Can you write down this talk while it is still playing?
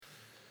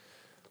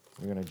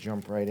We're going to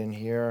jump right in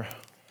here.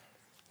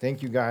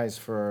 Thank you guys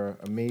for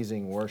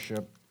amazing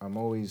worship. I'm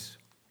always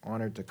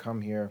honored to come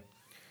here.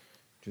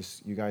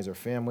 Just you guys are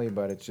family,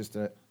 but it's just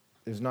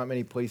there's not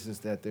many places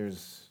that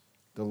there's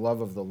the love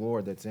of the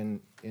Lord that's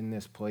in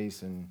this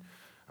place, and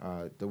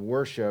the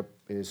worship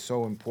is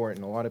so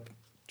important. A lot of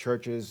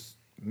churches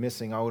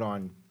missing out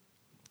on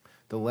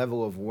the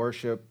level of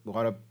worship. A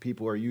lot of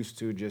people are used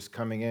to just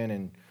coming in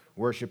and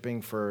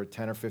worshiping for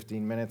 10 or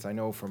 15 minutes. I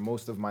know for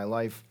most of my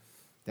life,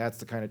 that's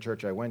the kind of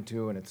church I went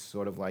to, and it's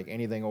sort of like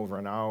anything over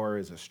an hour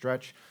is a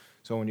stretch.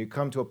 So when you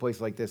come to a place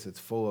like this, it's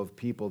full of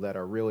people that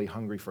are really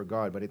hungry for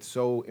God. But it's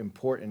so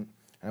important.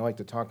 I like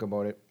to talk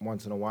about it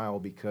once in a while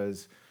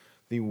because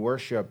the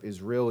worship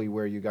is really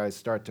where you guys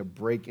start to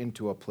break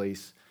into a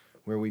place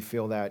where we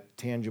feel that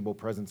tangible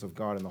presence of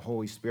God, and the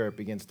Holy Spirit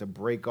begins to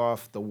break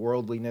off the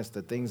worldliness,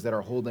 the things that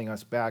are holding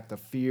us back, the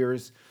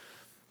fears.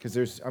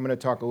 Because I'm going to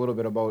talk a little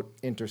bit about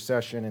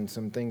intercession and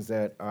some things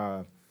that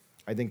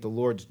I think the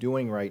Lord's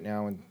doing right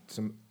now, and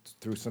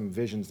through some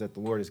visions that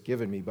the Lord has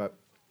given me. But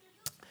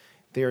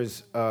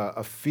there's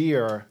a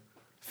fear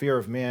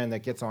of man that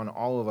gets on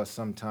all of us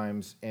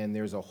sometimes, and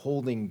there's a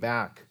holding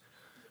back,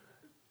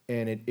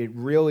 and it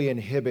really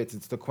inhibits.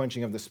 It's the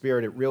quenching of the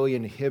Spirit. It really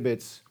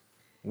inhibits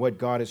what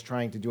God is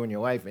trying to do in your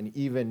life. And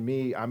even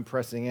me, I'm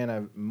pressing in. I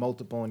have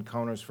multiple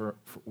encounters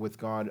with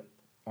God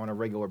on a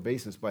regular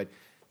basis, but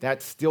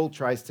that still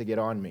tries to get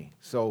on me.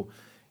 So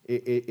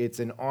it's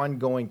an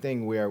ongoing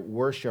thing where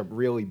worship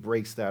really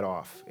breaks that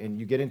off. And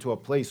you get into a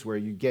place where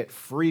you get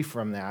free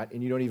from that,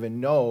 and you don't even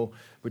know,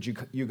 but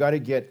you got to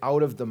get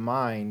out of the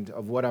mind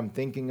of what I'm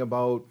thinking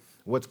about,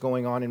 what's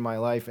going on in my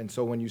life. And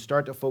so when you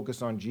start to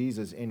focus on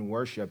Jesus in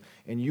worship,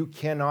 and you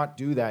cannot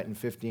do that in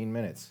 15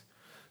 minutes.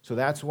 So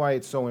that's why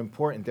it's so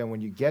important that when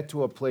you get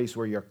to a place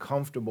where you're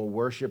comfortable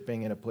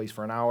worshiping in a place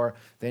for an hour,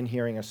 then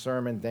hearing a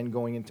sermon, then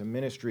going into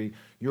ministry,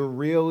 you're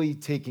really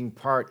taking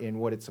part in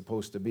what it's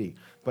supposed to be.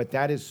 But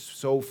that is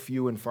so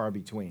few and far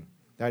between.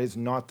 That is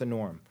not the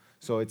norm.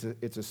 So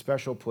it's a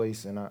special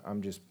place, and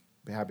I'm just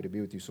happy to be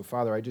with you. So,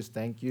 Father, I just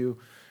thank you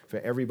for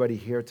everybody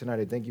here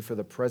tonight. I thank you for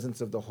the presence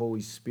of the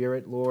Holy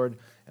Spirit, Lord,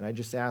 and I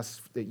just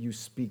ask that you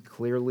speak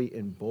clearly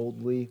and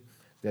boldly,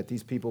 that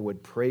these people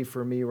would pray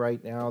for me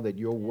right now, that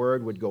your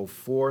word would go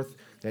forth,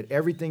 that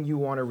everything you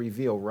want to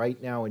reveal right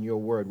now in your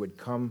word would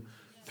come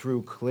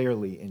through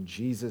clearly. In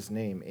Jesus'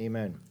 name,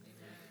 amen.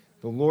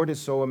 The Lord is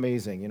so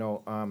amazing. You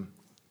know,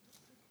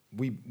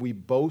 we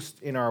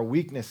boast in our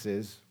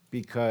weaknesses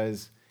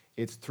because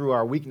it's through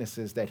our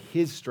weaknesses that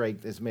his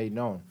strength is made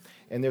known.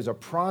 And there's a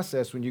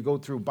process when you go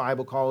through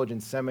Bible college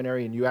and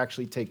seminary and you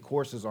actually take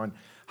courses on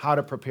how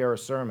to prepare a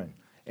sermon.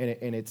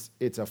 And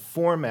it's a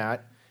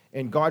format,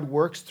 and God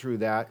works through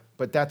that,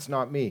 but that's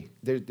not me.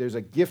 There's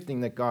a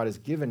gifting that God has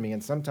given me,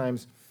 and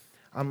sometimes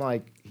I'm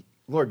like,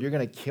 Lord, you're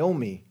going to kill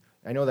me.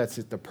 I know that's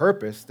the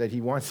purpose, that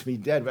he wants me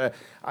dead, but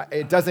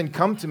it doesn't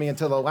come to me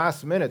until the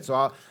last minute.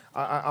 So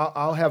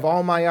I'll have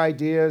all my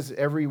ideas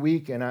every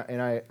week, and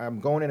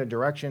I'm going in a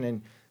direction,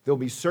 and there'll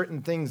be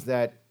certain things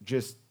that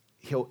just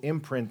he'll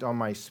imprint on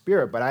my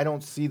spirit, but I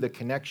don't see the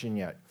connection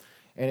yet.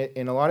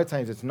 And a lot of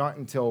times it's not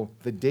until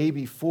the day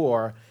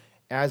before,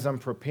 as I'm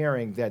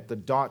preparing, that the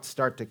dots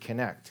start to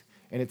connect.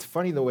 And it's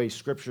funny the way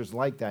Scripture's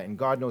like that, and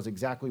God knows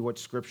exactly what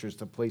Scriptures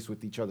to place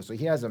with each other. So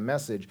he has a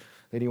message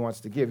that he wants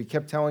to give. He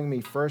kept telling me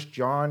 1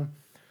 John,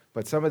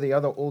 but some of the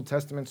other Old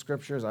Testament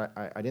Scriptures,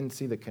 I didn't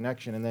see the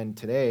connection. And then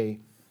today,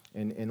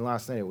 and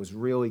last night, it was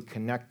really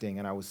connecting,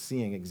 and I was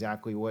seeing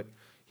exactly what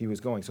he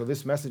was going. So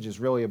this message is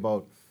really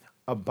about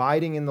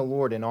abiding in the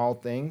Lord in all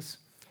things.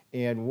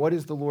 And what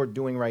is the Lord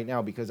doing right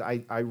now? Because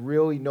I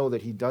really know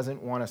that he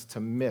doesn't want us to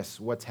miss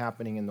what's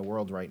happening in the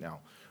world right now.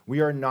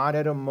 We are not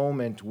at a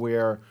moment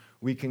where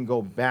we can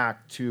go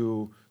back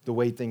to the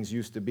way things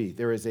used to be.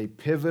 There is a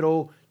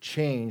pivotal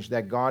change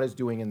that God is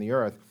doing in the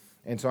earth.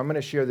 And so I'm going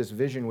to share this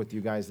vision with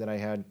you guys that I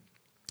had.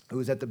 It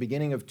was at the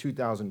beginning of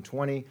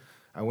 2020.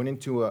 I went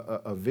into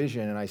a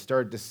vision, and I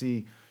started to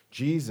see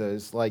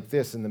Jesus like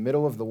this in the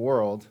middle of the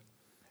world.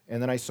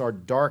 And then I saw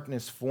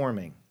darkness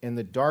forming, and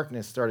the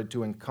darkness started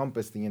to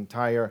encompass the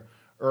entire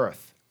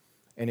earth,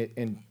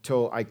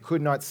 until I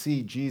could not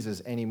see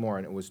Jesus anymore,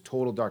 and it was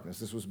total darkness.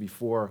 This was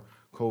before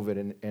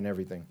COVID and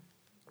everything.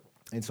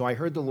 And so I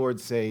heard the Lord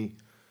say,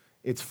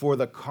 it's for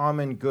the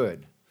common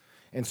good.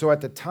 And so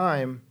at the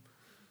time,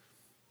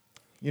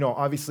 you know,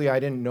 obviously I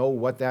didn't know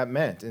what that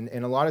meant.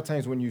 And a lot of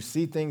times when you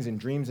see things in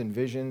dreams and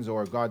visions,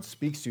 or God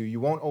speaks to you,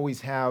 you won't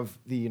always have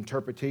the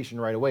interpretation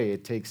right away.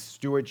 It takes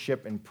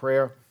stewardship and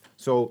prayer.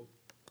 So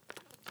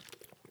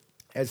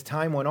as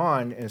time went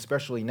on, and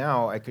especially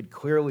now, I could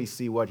clearly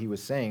see what he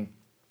was saying.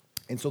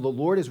 And so the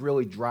Lord is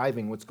really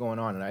driving what's going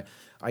on. And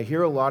I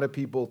hear a lot of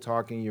people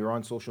talking. You're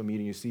on social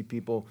media, you see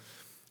people,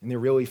 and they're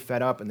really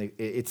fed up. And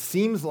it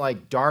seems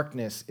like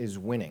darkness is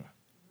winning.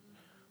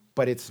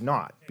 But it's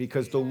not,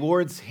 because the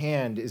Lord's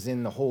hand is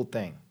in the whole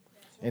thing.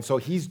 And so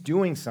he's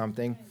doing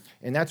something.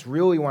 And that's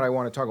really what I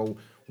want to talk about.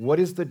 What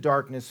is the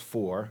darkness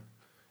for?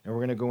 And we're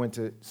going to go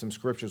into some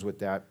scriptures with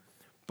that.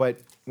 But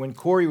when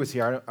Corey was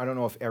here, I don't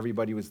know if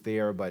everybody was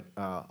there, but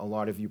a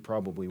lot of you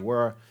probably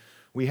were.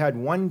 We had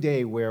one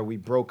day where we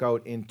broke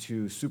out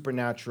into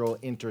supernatural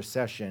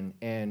intercession,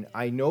 and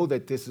I know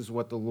that this is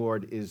what the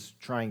Lord is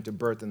trying to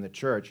birth in the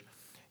church,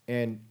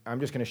 and I'm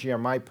just going to share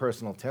my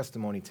personal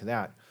testimony to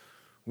that.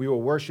 We were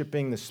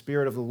worshiping, the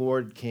Spirit of the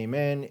Lord came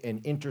in,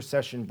 and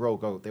intercession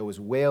broke out. There was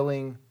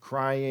wailing,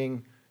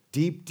 crying,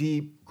 deep,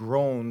 deep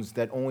groans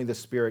that only the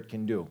Spirit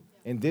can do.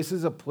 And this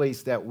is a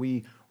place that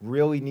we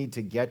really need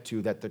to get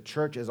to, that the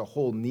church as a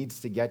whole needs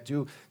to get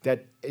to,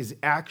 that is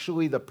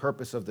actually the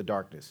purpose of the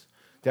darkness.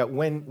 That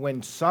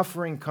when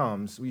suffering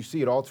comes, you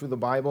see it all through the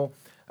Bible,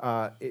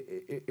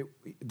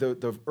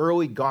 the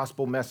early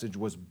gospel message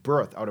was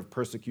birthed out of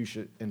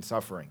persecution and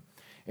suffering.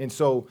 And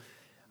so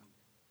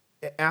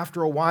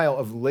after a while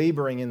of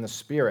laboring in the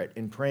Spirit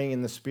and praying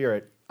in the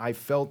Spirit, I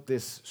felt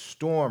this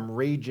storm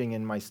raging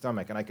in my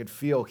stomach, and I could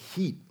feel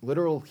heat,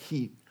 literal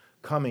heat,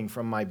 coming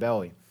from my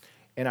belly.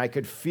 And I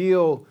could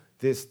feel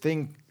this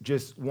thing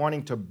just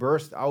wanting to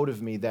burst out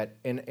of me,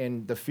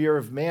 and the fear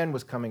of man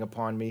was coming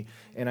upon me,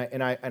 and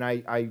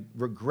I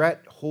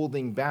regret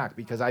holding back,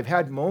 because I've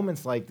had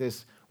moments like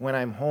this when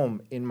I'm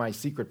home in my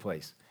secret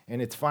place.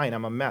 And it's fine.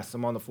 I'm a mess.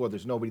 I'm on the floor.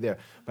 There's nobody there.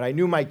 But I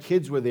knew my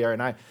kids were there,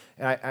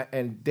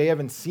 and they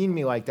haven't seen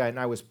me like that. And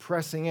I was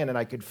pressing in, and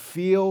I could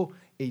feel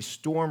a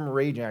storm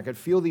raging. I could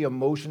feel the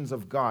emotions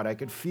of God. I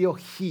could feel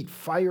heat,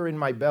 fire in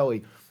my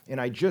belly,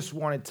 and I just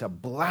wanted to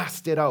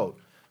blast it out.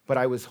 But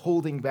I was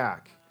holding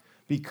back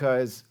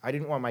because I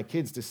didn't want my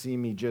kids to see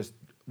me just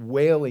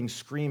wailing,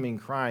 screaming,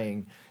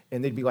 crying,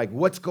 and they'd be like,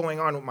 what's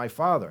going on with my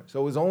father? So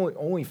it was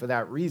only for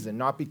that reason,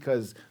 not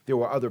because there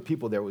were other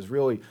people there. It was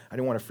really, I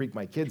didn't want to freak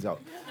my kids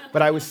out.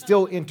 But I was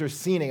still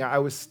interceding. I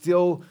was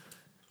still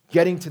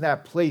getting to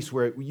that place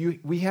where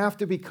we have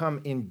to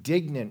become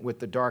indignant with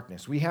the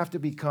darkness. We have to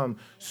become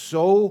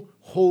so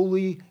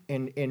holy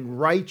and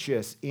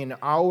righteous in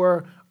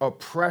our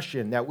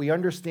oppression that we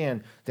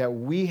understand that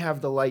we have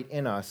the light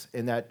in us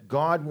and that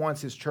God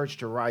wants his church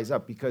to rise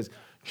up. Because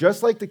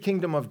just like the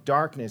kingdom of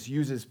darkness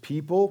uses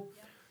people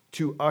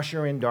to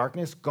usher in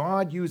darkness,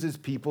 God uses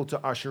people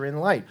to usher in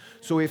light.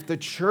 So if the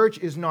church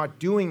is not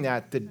doing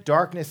that, the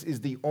darkness is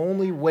the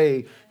only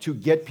way to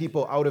get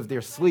people out of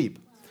their sleep.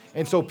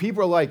 And so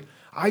people are like,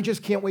 I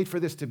just can't wait for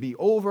this to be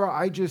over.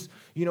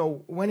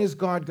 When is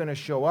God going to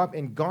show up?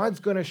 And God's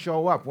going to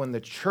show up when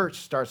the church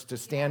starts to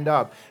stand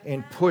up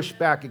and push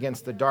back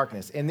against the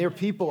darkness. And there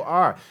people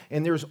are.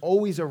 And there's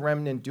always a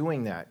remnant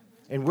doing that.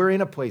 And we're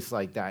in a place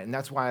like that. And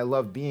that's why I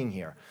love being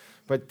here.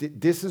 But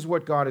this is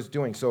what God is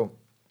doing. So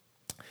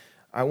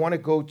I want to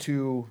go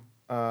to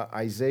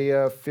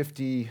Isaiah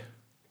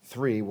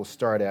 53. We'll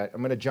start at.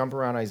 I'm going to jump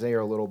around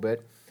Isaiah a little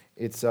bit.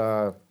 It's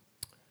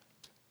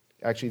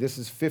actually, this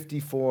is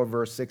 54,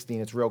 verse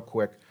 16. It's real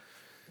quick.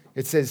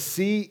 It says,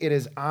 "See, it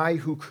is I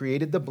who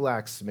created the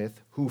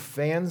blacksmith, who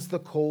fans the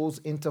coals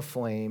into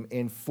flame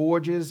and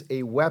forges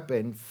a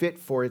weapon fit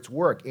for its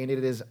work. And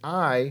it is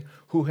I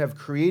who have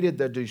created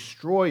the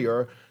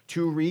destroyer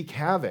to wreak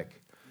havoc."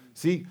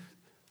 See,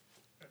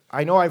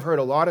 I know I've heard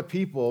a lot of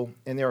people,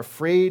 and they're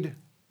afraid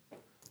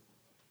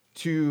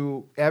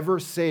to ever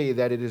say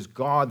that it is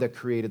God that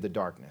created the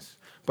darkness.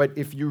 But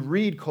if you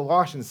read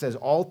Colossians, it says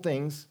all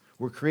things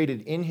were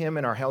created in him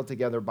and are held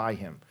together by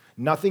him.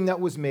 Nothing that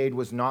was made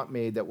was not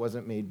made that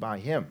wasn't made by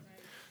him.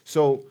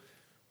 So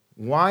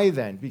why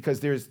then? Because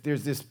there's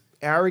this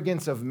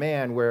arrogance of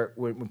man where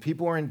when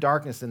people are in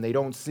darkness and they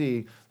don't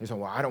see, they say,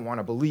 well, I don't want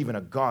to believe in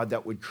a God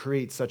that would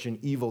create such an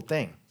evil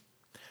thing.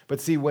 But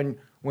see, when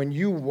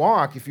you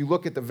walk, if you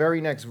look at the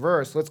very next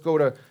verse, let's go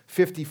to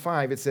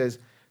 55, it says,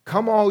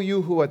 "Come all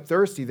you who are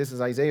thirsty," this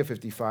is Isaiah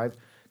 55,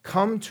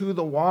 "come to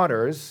the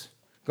waters."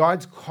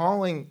 God's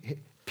calling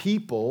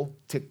people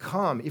to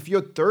come. If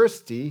you're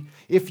thirsty,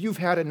 if you've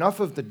had enough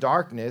of the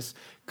darkness,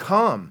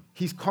 come.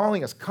 He's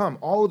calling us, come.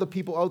 All of the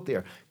people out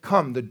there,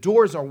 come. The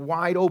doors are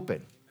wide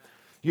open.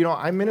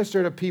 I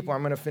minister to people,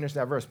 I'm going to finish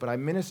that verse, but I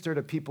minister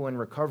to people in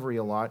recovery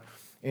a lot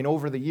and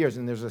over the years,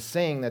 and there's a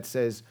saying that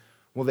says,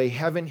 well, they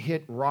haven't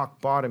hit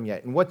rock bottom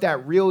yet. And what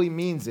that really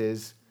means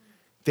is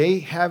they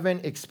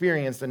haven't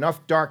experienced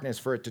enough darkness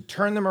for it to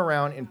turn them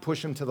around and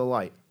push them to the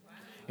light.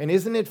 And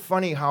isn't it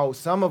funny how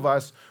some of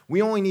us,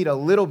 we only need a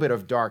little bit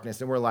of darkness,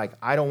 and we're like,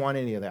 I don't want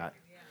any of that.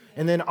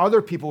 And then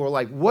other people were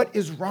like, what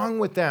is wrong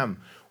with them?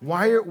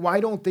 Why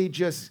don't they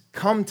just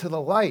come to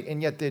the light?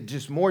 And yet there's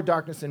just more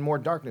darkness and more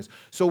darkness.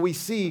 So we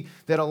see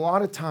that a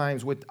lot of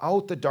times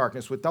without the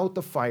darkness, without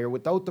the fire,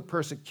 without the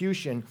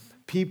persecution,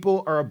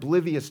 people are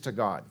oblivious to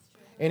God.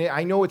 And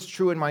I know it's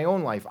true in my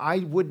own life. I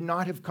would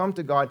not have come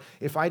to God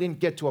if I didn't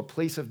get to a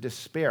place of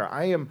despair.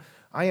 I am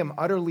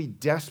utterly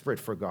desperate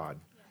for God.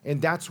 And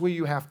that's where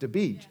you have to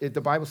be. The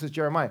Bible says,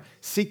 Jeremiah,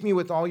 seek me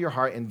with all your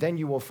heart, and then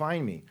you will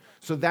find me.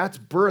 So that's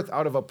birth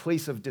out of a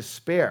place of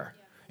despair.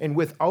 And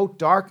without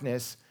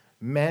darkness,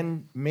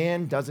 man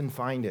doesn't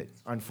find it,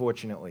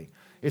 unfortunately.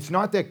 It's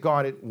not that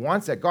God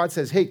wants that. God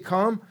says, hey,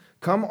 come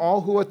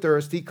all who are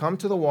thirsty, come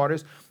to the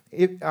waters.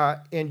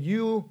 And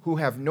you who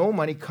have no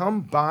money,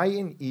 come buy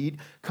and eat.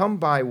 Come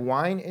buy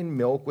wine and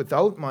milk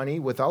without money,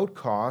 without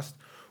cost.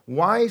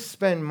 Why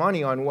spend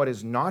money on what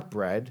is not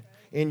bread,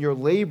 and your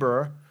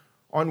labor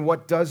on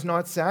what does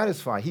not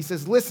satisfy? He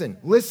says,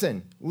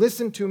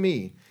 listen to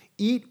me.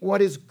 Eat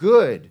what is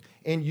good,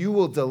 and you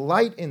will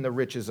delight in the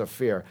riches of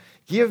fare.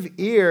 Give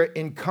ear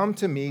and come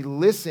to me.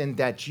 Listen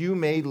that you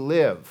may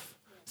live.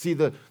 See,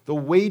 the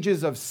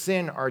wages of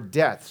sin are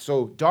death.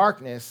 So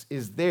darkness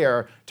is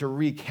there to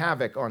wreak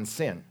havoc on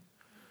sin.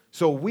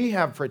 So we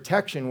have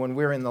protection when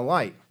we're in the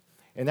light.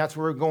 And that's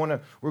where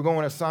we're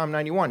going to Psalm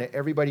 91.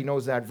 Everybody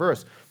knows that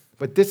verse.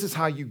 But this is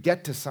how you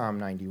get to Psalm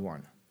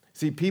 91.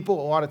 See, people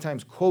a lot of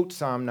times quote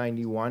Psalm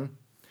 91,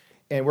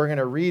 and we're going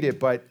to read it,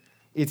 but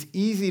it's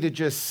easy to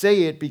just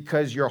say it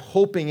because you're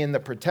hoping in the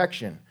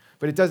protection.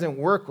 But it doesn't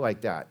work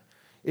like that.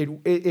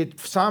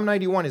 Psalm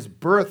 91 is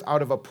birthed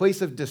out of a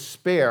place of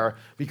despair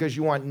because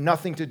you want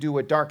nothing to do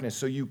with darkness,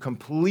 so you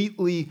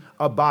completely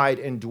abide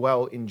and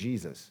dwell in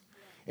Jesus.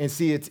 And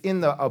see, it's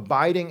in the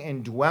abiding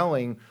and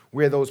dwelling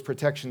where those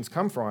protections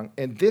come from,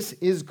 and this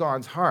is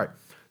God's heart.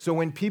 So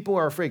when people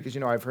are afraid, because,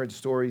 I've heard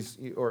stories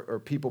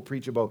or people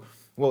preach about,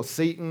 well,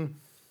 Satan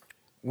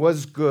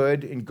was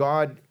good and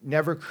God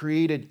never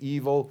created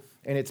evil,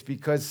 and it's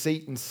because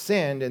Satan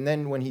sinned, and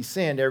then when he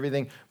sinned,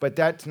 everything. But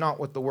that's not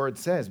what the word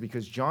says,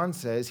 because John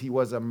says he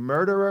was a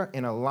murderer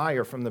and a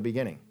liar from the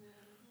beginning.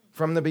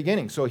 From the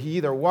beginning. So he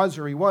either was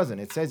or he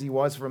wasn't. It says he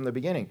was from the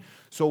beginning.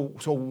 So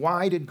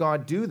why did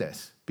God do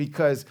this?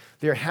 Because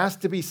there has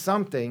to be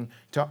something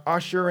to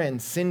usher in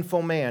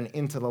sinful man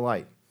into the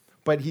light.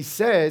 But he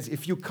says,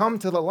 if you come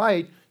to the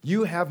light,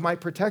 you have my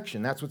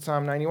protection. That's what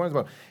Psalm 91 is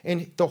about.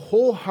 And the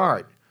whole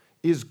heart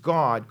is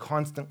God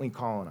constantly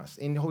calling us.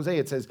 In Hosea,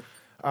 it says,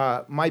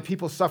 my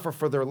people suffer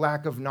for their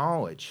lack of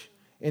knowledge.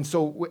 And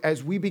so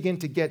as we begin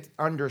to get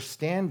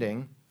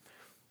understanding,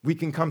 we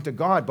can come to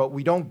God, but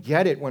we don't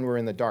get it when we're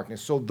in the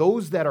darkness. So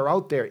those that are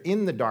out there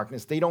in the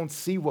darkness, they don't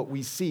see what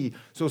we see.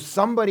 So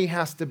somebody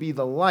has to be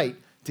the light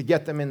to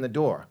get them in the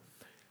door.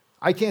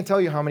 I can't tell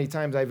you how many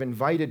times I've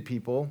invited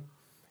people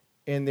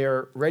and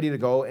they're ready to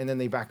go and then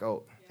they back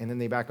out and then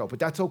they back out. But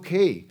that's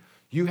okay.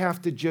 You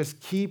have to just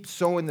keep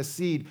sowing the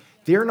seed.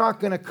 They're not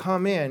going to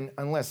come in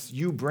unless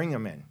you bring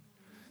them in.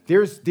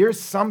 There's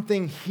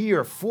something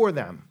here for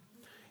them.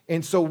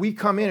 And so we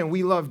come in and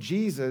we love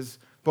Jesus,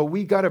 but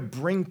we got to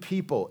bring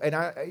people. And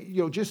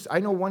I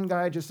know one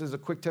guy, just as a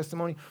quick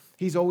testimony,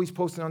 he's always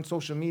posting on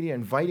social media,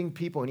 inviting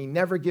people, and he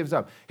never gives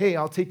up. Hey,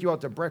 I'll take you out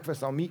to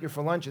breakfast. I'll meet you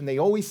for lunch. And they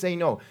always say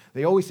no.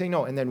 They always say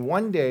no. And then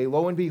one day,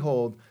 lo and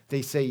behold,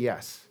 they say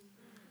yes.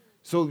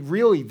 So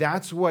really,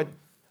 that's what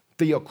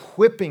the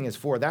equipping is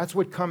for. That's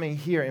what coming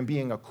here and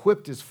being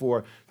equipped is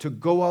for, to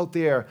go out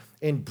there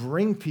and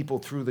bring people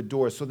through the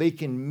door so they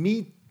can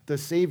meet the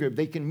Savior.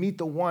 They can meet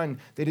the one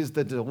that is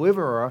the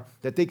deliverer,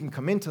 that they can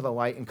come into the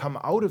light and come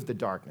out of the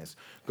darkness.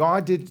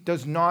 God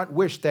does not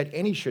wish that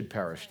any should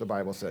perish, the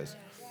Bible says.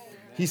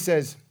 He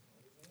says,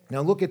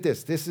 now look at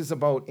this. This is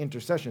about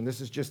intercession. This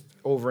is just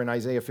over in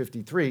Isaiah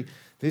 53.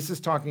 This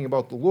is talking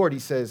about the Lord. He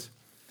says,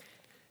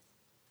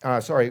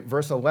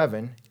 verse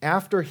 11,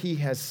 after he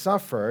has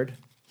suffered,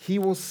 he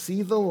will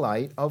see the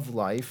light of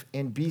life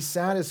and be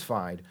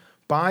satisfied.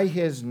 By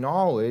his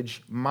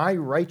knowledge, my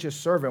righteous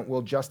servant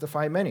will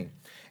justify many,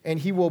 and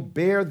he will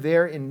bear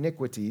their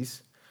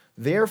iniquities.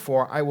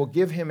 Therefore, I will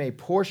give him a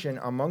portion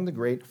among the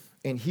great,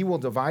 and he will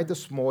divide the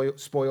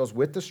spoils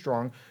with the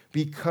strong,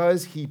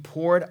 because he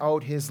poured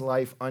out his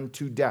life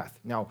unto death.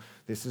 Now,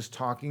 this is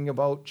talking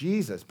about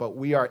Jesus, but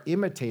we are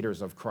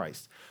imitators of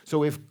Christ.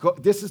 So if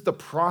this is the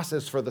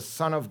process for the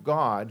Son of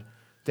God,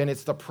 then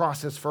it's the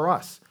process for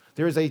us.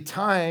 There's a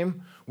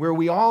time where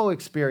we all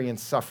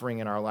experience suffering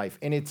in our life,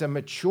 and it's a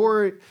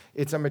maturing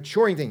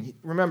thing.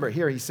 Remember,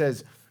 here he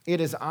says,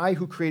 it is I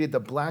who created the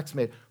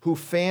blacksmith who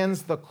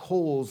fans the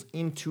coals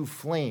into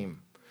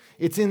flame.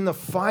 It's in the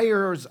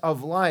fires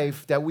of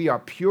life that we are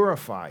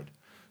purified.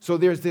 So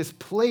there's this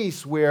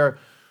place where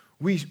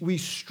we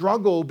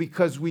struggle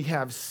because we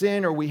have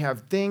sin or we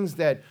have things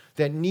that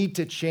need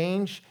to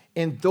change.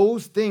 And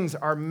those things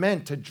are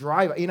meant to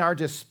drive, in our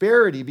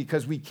disparity,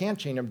 because we can't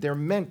change them, they're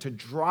meant to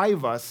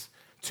drive us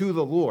to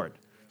the Lord.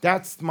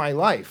 That's my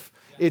life.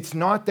 It's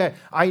not that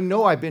I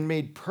know I've been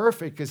made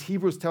perfect, because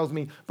Hebrews tells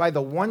me by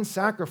the one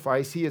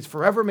sacrifice, he has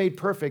forever made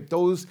perfect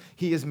those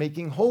he is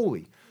making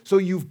holy. So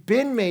you've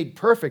been made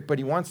perfect, but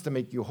he wants to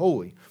make you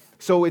holy.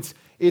 So it's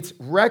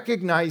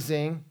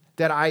recognizing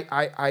that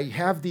I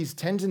have these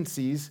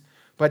tendencies,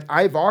 but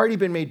I've already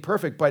been made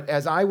perfect. But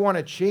as I want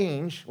to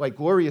change, like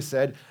Gloria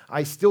said,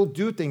 I still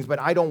do things, but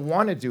I don't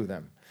want to do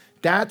them.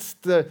 That's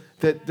the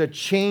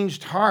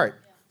changed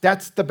heart.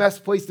 That's the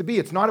best place to be.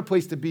 It's not a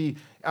place to be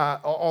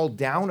all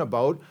down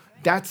about.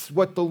 That's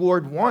what the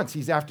Lord wants.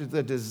 He's after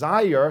the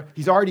desire.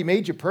 He's already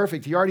made you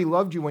perfect. He already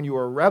loved you when you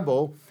were a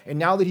rebel. And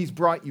now that he's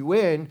brought you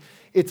in,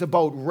 it's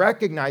about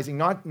recognizing,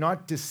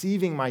 not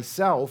deceiving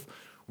myself,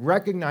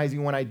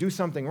 recognizing when I do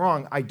something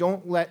wrong, I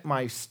don't let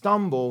my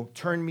stumble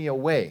turn me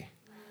away.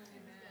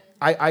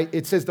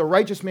 it says the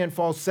righteous man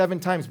falls 7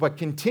 times, but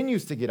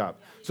continues to get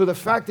up. So the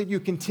fact that you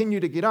continue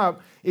to get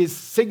up is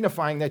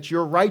signifying that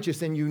you're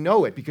righteous and you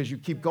know it because you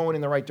keep going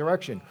in the right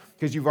direction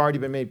because you've already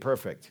been made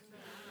perfect.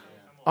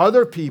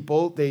 Other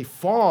people, they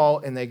fall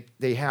and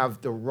they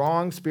have the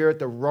wrong spirit,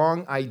 the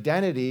wrong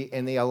identity,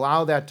 and they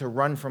allow that to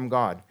run from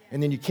God.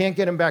 And then you can't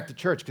get them back to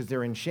church because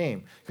they're in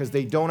shame, because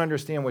they don't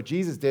understand what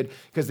Jesus did,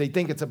 because they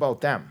think it's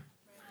about them.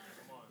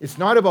 It's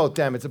not about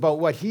them. It's about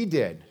what he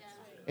did.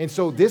 And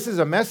so this is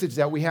a message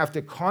that we have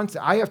to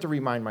I have to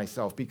remind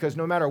myself, because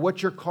no matter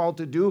what you're called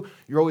to do,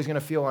 you're always going to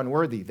feel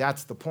unworthy.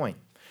 That's the point.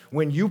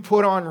 When you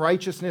put on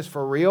righteousness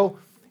for real,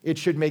 it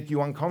should make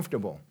you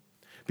uncomfortable,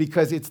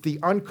 because it's the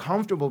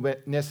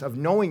uncomfortableness of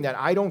knowing that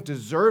I don't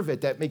deserve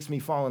it that makes me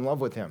fall in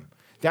love with him.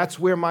 That's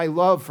where my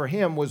love for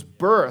him was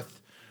birthed,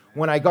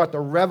 when I got the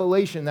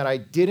revelation that I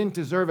didn't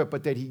deserve it,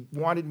 but that he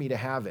wanted me to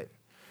have it.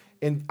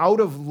 And out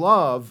of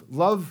love,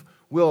 love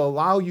will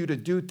allow you to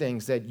do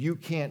things that you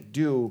can't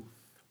do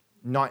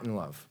not in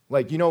love.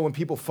 Like, when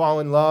people fall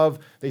in love,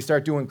 they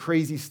start doing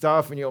crazy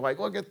stuff, and you're like,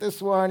 look at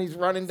this one, he's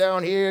running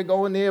down here,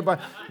 going there.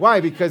 But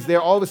why? Because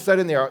they're all of a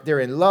sudden they're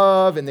in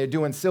love, and they're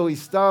doing silly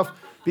stuff,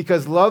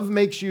 because love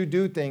makes you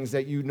do things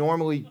that you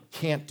normally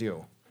can't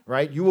do,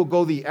 right? You will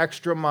go the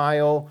extra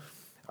mile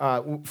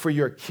for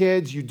your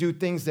kids. You do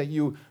things that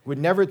you would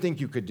never think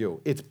you could do.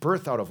 It's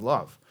birthed out of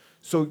love.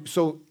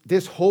 So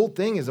this whole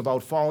thing is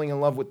about falling in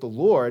love with the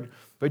Lord,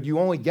 but you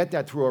only get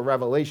that through a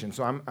revelation.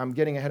 So I'm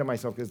getting ahead of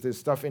myself, because there's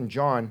stuff in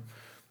John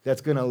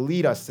that's going to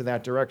lead us to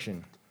that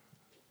direction.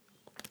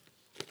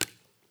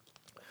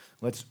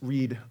 Let's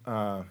read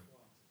Psalm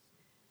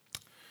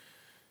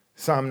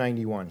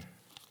 91,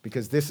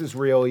 because this is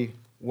really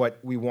what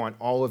we want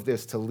all of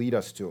this to lead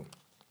us to.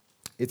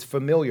 It's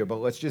familiar, but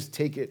let's just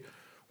take it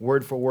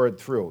word for word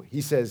through.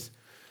 He says,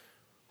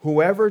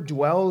 whoever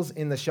dwells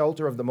in the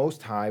shelter of the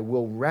Most High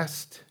will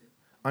rest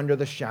under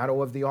the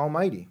shadow of the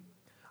Almighty.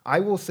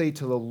 I will say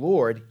to the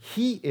Lord,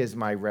 he is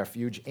my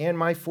refuge and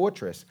my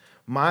fortress,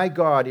 my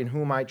God in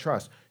whom I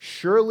trust.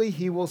 Surely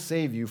he will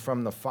save you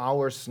from the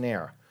fowler's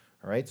snare.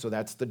 All right, so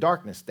that's the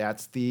darkness.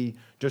 That's the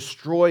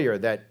destroyer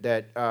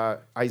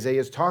that Isaiah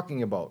is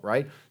talking about,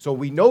 right? So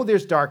we know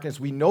there's darkness.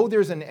 We know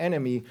there's an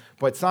enemy,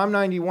 but Psalm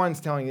 91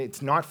 is telling you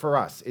it's not for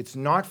us. It's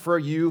not for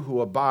you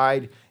who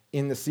abide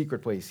in the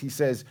secret place. He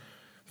says,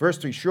 verse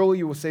 3, surely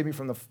you will save me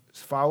from the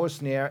fowler's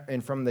snare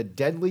and from the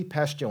deadly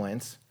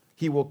pestilence.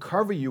 He will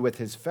cover you with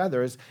his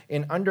feathers,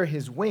 and under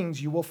his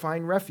wings you will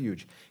find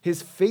refuge.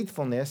 His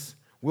faithfulness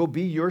will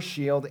be your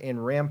shield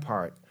and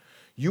rampart.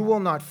 You will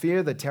not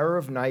fear the terror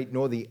of night,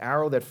 nor the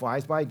arrow that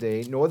flies by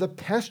day, nor the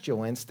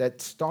pestilence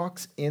that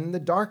stalks in the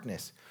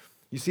darkness.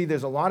 You see,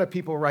 there's a lot of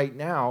people right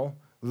now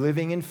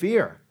living in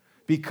fear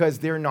because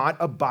they're not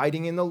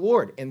abiding in the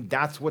Lord. And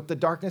that's what the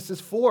darkness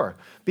is for.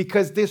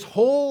 Because this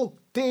whole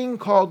thing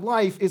called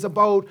life is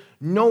about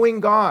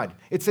knowing God.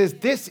 It says,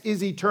 this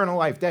is eternal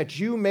life, that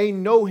you may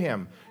know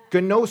him.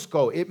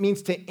 Gnosko, it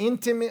means to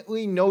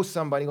intimately know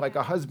somebody, like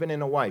a husband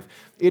and a wife.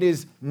 It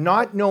is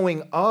not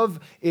knowing of,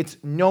 it's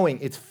knowing,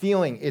 it's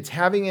feeling, it's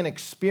having an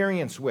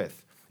experience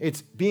with.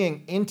 It's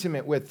being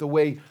intimate with the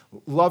way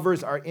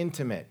lovers are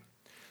intimate.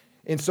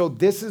 And so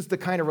this is the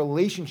kind of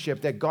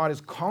relationship that God is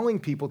calling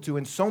people to.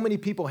 And so many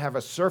people have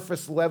a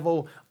surface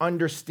level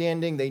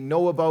understanding. They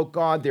know about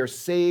God, they're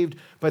saved,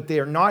 but they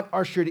are not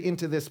ushered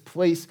into this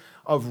place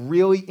of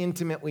really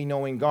intimately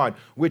knowing God,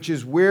 which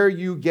is where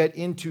you get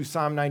into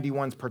Psalm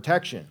 91's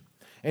protection.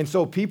 And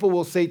so people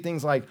will say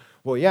things like,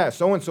 well, yeah,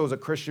 so-and-so is a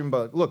Christian,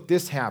 but look,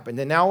 this happened.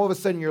 And now all of a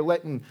sudden you're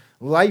letting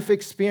life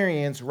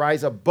experience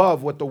rise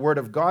above what the Word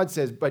of God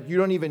says, but you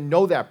don't even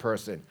know that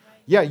person.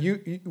 Yeah,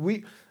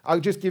 I'll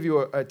just give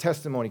you a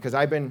testimony, because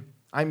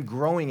I'm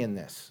growing in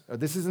this.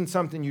 This isn't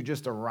something you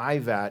just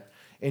arrive at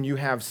and you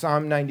have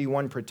Psalm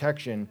 91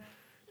 protection,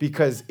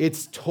 because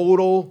it's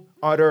total,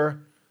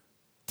 utter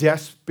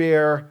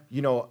despair,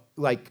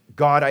 like,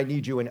 God, I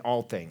need you in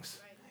all things.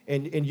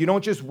 And you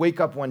don't just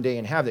wake up one day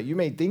and have that. You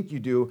may think you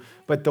do,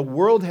 but the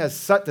world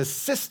has the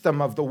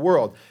system of the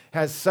world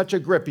has such a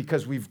grip,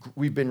 because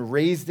we've been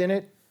raised in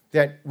it,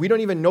 that we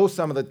don't even know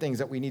some of the things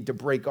that we need to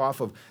break off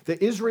of.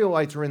 The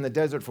Israelites were in the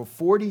desert for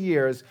 40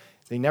 years.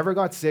 They never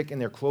got sick, and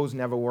their clothes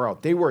never wore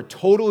out. They were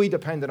totally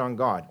dependent on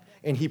God,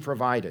 and he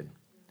provided.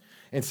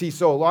 And see,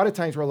 so a lot of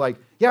times we're like,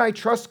 yeah, I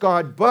trust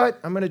God, but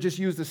I'm going to just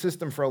use the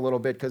system for a little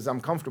bit because I'm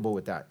comfortable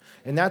with that.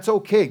 And that's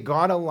okay.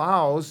 God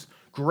allows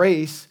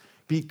grace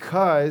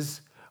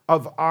because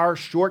of our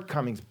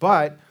shortcomings,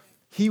 but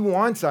he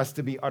wants us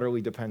to be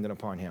utterly dependent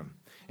upon him.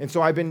 And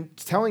so I've been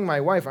telling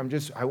my wife,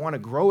 I want to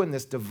grow in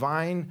this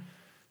divine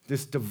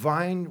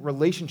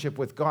relationship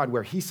with God,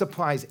 where he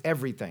supplies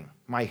everything,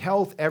 my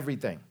health,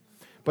 everything.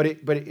 But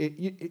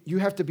you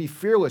have to be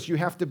fearless. You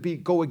have to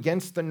go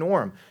against the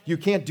norm. You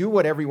can't do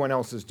what everyone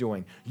else is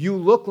doing. You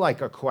look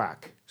like a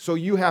quack. So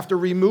you have to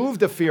remove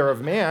the fear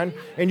of man,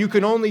 and you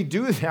can only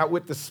do that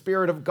with the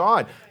Spirit of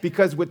God,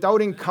 because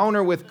without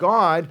encounter with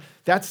God,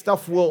 that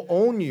stuff will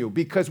own you,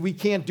 because we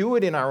can't do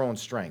it in our own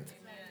strength.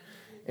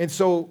 And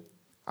so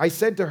I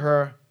said to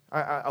her,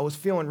 I was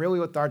feeling really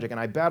lethargic, and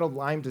I battled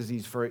Lyme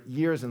disease for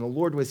years, and the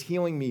Lord was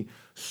healing me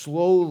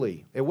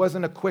slowly. It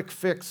wasn't a quick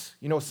fix.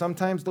 You know,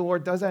 sometimes the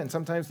Lord does that, and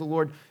sometimes the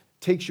Lord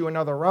takes you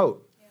another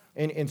route.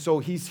 And so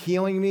he's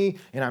healing me,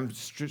 and I'm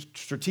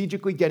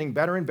strategically getting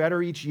better and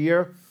better each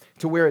year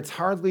to where it's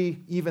hardly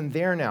even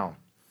there now.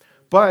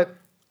 But,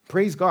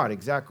 praise God,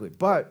 exactly.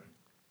 But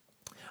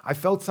I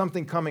felt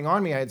something coming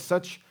on me. I had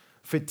such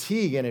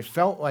fatigue, and it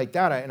felt like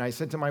that. And I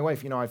said to my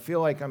wife, you know, I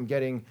feel like I'm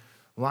getting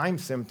Lyme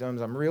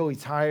symptoms. I'm really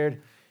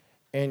tired.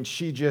 And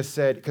she just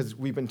said, because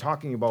we've been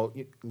talking about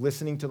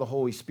listening to the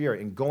Holy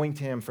Spirit and going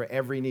to him for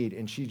every need.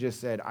 And she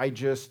just said, I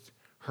just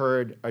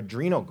heard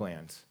adrenal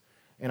glands.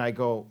 And I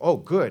go, oh,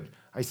 good.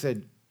 I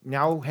said,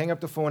 now hang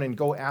up the phone and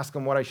go ask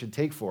him what I should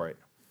take for it.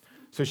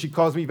 So she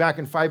calls me back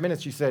in 5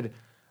 minutes. She said,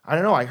 I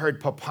don't know, I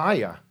heard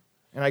papaya.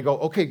 And I go,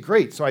 okay,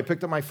 great. So I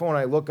picked up my phone,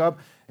 I look up,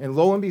 and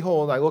lo and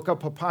behold, I look up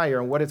papaya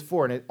and what it's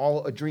for, and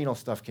all adrenal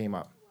stuff came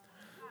up.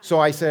 So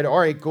I said, all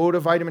right, go to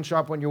Vitamin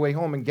Shop on your way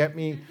home and get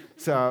me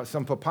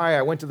some papaya.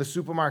 I went to the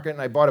supermarket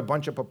and I bought a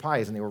bunch of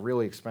papayas, and they were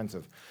really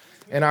expensive.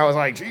 And I was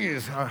like,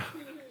 geez,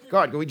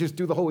 God, can we just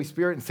do the Holy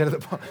Spirit instead of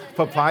the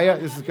papaya?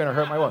 This is going to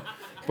hurt my wallet.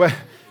 But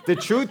the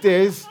truth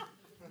is,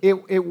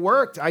 it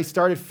worked. I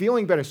started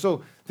feeling better.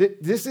 So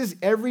this is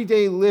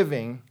everyday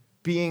living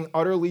being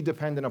utterly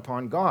dependent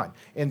upon God.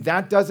 And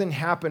that doesn't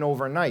happen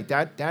overnight.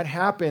 That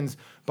happens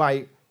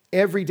by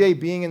every day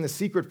being in the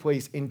secret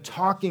place and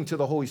talking to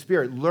the Holy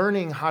Spirit,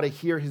 learning how to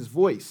hear his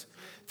voice.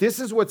 This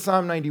is what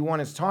Psalm 91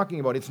 is talking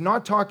about. It's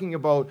not talking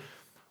about,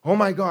 oh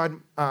my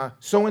God,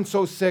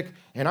 so-and-so sick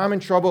and I'm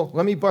in trouble.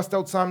 Let me bust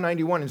out Psalm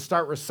 91 and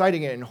start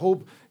reciting it and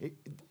hope.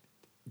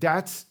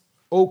 That's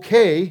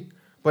okay,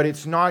 but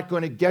it's not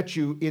going to get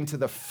you into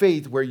the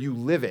faith where you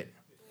live it.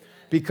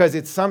 Because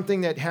it's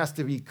something that has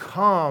to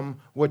become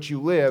what you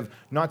live,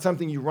 not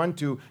something you run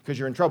to because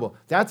you're in trouble.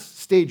 That's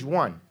stage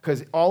one,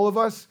 because all of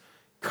us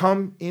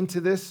come into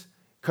this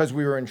because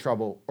we were in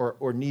trouble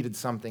or needed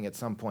something at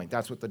some point.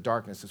 That's what the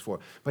darkness is for.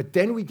 But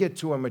then we get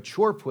to a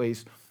mature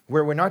place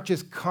where we're not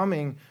just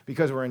coming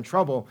because we're in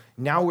trouble.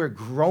 Now we're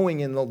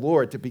growing in the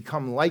Lord to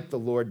become like the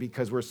Lord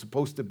because we're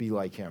supposed to be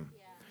like him.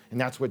 Yeah. And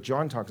that's what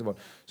John talks about.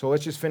 So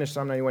let's just finish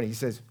Psalm 91. He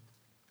says,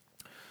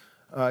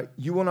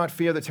 you will not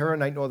fear the terror of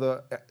night, nor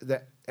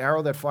the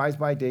arrow that flies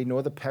by day,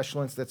 nor the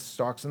pestilence that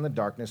stalks in the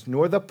darkness,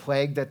 nor the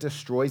plague that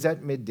destroys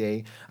at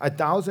midday.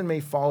 1,000 may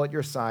fall at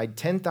your side,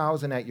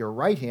 10,000 at your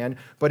right hand,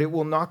 but it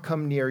will not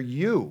come near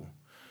you.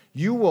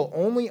 You will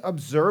only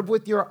observe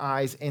with your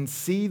eyes and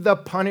see the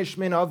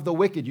punishment of the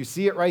wicked. You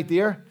see it right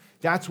there?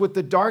 That's what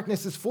the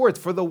darkness is for. It's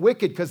for the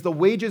wicked, because the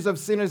wages of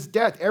sin is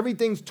death.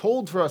 Everything's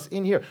told for us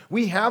in here.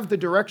 We have the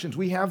directions.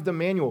 We have the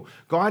manual.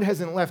 God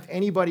hasn't left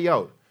anybody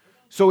out.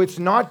 So it's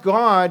not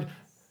God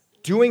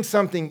doing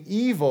something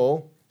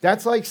evil.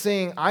 That's like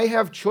saying, I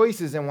have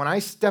choices, and when I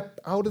step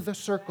out of the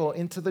circle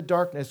into the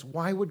darkness,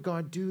 why would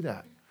God do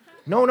that?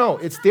 No,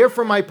 it's there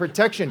for my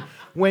protection.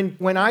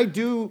 When I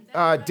do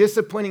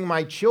disciplining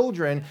my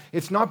children,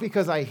 it's not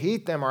because I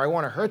hate them or I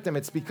want to hurt them.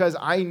 It's because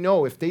I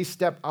know if they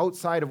step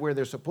outside of where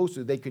they're supposed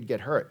to, they could get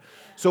hurt.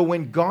 So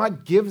when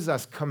God gives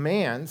us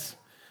commands,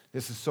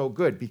 this is so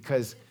good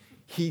because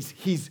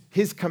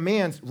his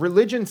commands,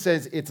 religion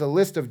says it's a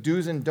list of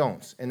do's and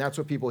don'ts, and that's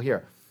what people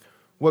hear.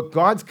 What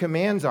God's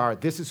commands are,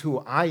 this is who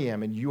I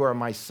am, and you are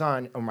my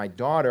son or my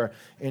daughter,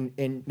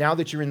 and now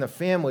that you're in the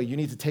family, you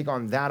need to take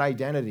on that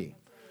identity.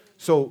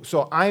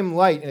 So I'm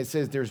light, and it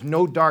says there's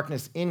no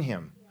darkness in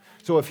him.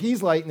 So if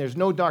he's light and there's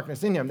no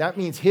darkness in him, that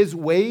means his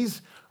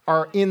ways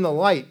are in the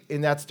light,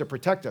 and that's to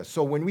protect us.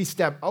 So when we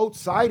step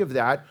outside of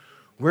that,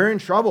 we're in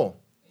trouble.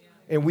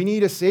 And we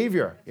need a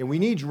savior, and we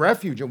need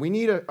refuge, and we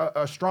need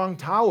a strong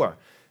tower.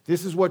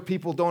 This is what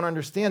people don't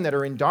understand that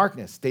are in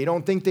darkness. They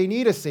don't think they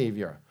need a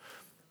savior.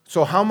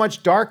 So how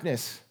much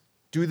darkness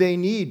do they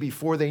need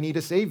before they need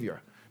a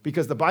savior?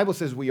 Because the Bible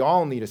says we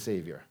all need a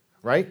savior,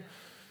 right?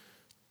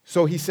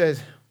 So he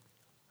says,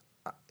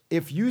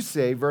 if you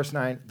say, verse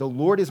 9, the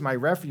Lord is my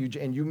refuge,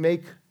 and you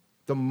make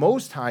the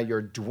Most High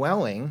your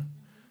dwelling,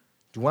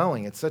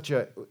 it's such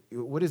a,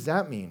 what does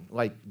that mean?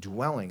 Like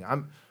dwelling.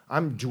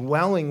 I'm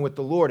dwelling with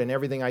the Lord in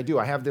everything I do.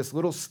 I have this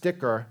little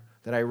sticker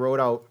that I wrote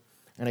out,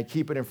 and I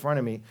keep it in front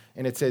of me,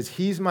 and it says,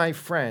 he's my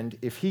friend.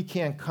 If he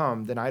can't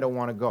come, then I don't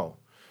want to go.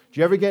 Do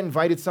you ever get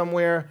invited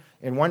somewhere,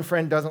 and one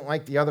friend doesn't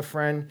like the other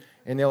friend,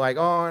 and they're like,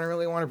 oh, I don't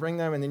really want to bring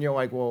them, and then you're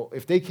like, well,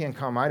 if they can't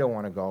come, I don't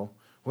want to go.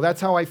 Well, that's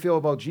how I feel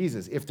about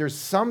Jesus. If there's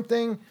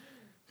something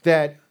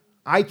that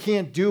I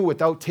can't do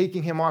without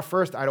taking him off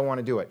first, I don't want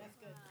to do it.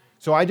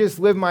 So I just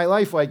live my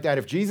life like that.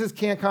 If Jesus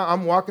can't come,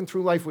 I'm walking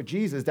through life with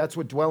Jesus. That's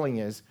what dwelling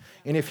is.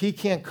 And if he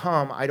can't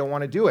come, I don't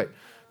want to do it.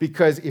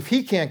 Because if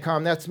he can't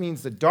come, that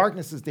means the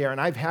darkness is there.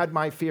 And I've had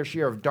my fair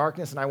share of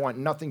darkness, and I want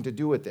nothing to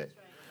do with it.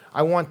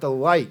 I want the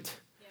light.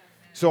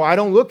 So I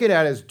don't look at it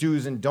as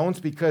do's and don'ts,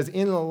 because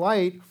in the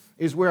light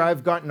is where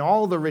I've gotten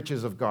all the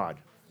riches of God,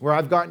 where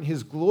I've gotten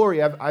his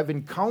glory. I've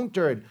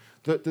encountered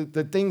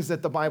the things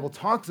that the Bible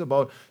talks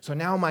about. So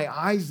now my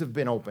eyes have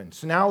been opened.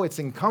 So now it's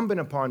incumbent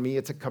upon me.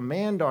 It's a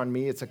command on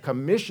me. It's a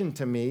commission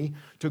to me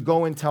to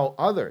go and tell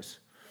others.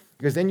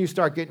 Because then you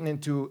start getting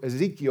into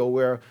Ezekiel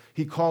where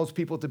he calls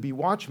people to be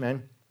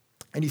watchmen.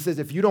 And he says,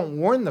 if you don't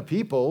warn the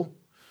people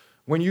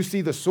when you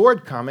see the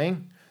sword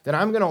coming, then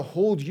I'm going to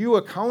hold you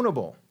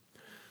accountable.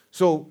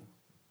 So,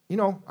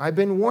 I've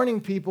been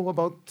warning people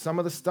about some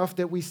of the stuff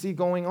that we see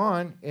going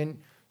on. And,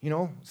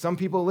 some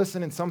people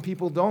listen and some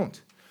people don't.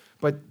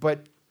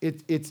 But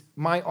it's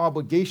my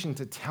obligation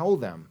to tell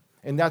them.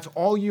 And that's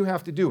all you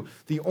have to do.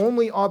 The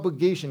only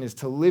obligation is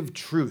to live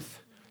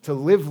truth, to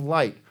live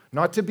light.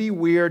 Not to be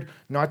weird,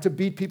 not to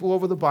beat people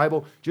over the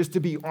Bible, just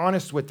to be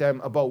honest with them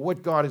about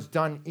what God has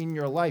done in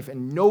your life.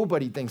 And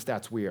nobody thinks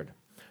that's weird.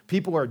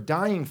 People are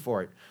dying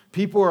for it.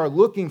 People are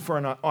looking for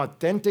an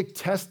authentic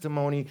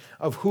testimony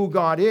of who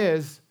God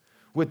is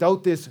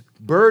without this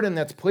burden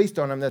that's placed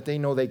on them that they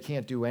know they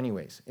can't do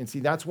anyways. And see,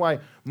 that's why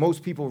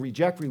most people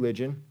reject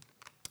religion,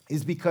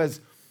 is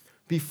because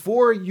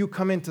before you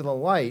come into the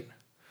light,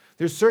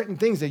 there's certain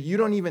things that you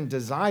don't even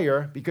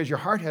desire because your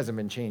heart hasn't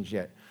been changed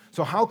yet.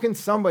 So how can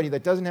somebody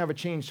that doesn't have a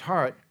changed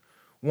heart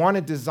want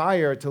a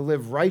desire to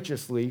live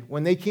righteously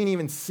when they can't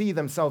even see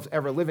themselves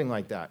ever living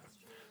like that?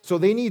 So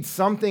they need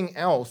something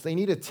else. They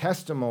need a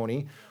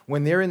testimony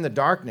when they're in the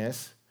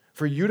darkness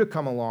for you to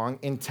come along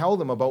and tell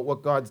them about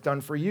what God's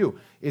done for you.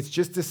 It's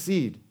just a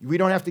seed. We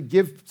don't have to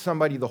give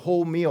somebody the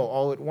whole meal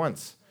all at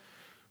once.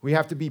 We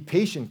have to be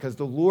patient because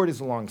the Lord is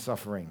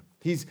long-suffering.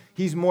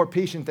 He's more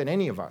patient than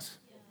any of us.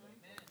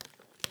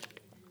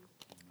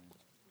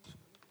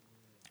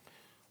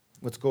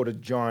 Let's go to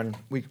John.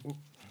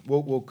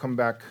 We'll come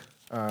back.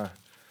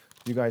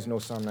 You guys know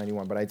Psalm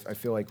 91, but I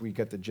feel like we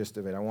get the gist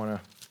of it. I want to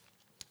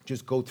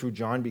just go through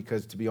John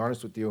because, to be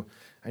honest with you,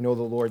 I know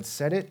the Lord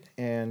said it,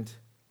 and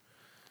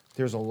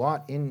there's a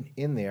lot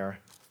in there.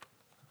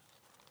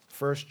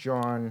 1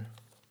 John,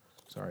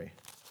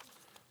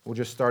 we'll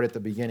just start at the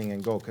beginning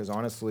and go, because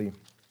honestly,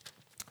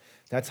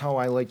 that's how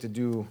I like to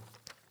do.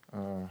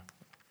 I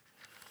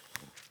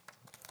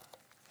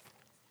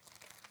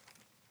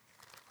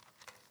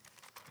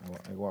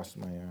lost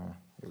my,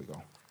 here we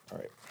go. All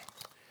right.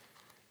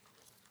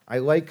 I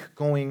like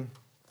going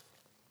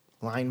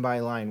line by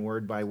line,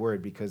 word by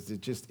word, because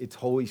it's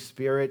Holy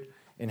Spirit,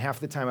 and half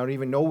the time I don't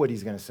even know what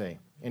he's going to say.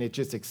 And it's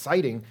just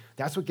exciting.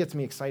 That's what gets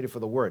me excited for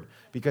the word,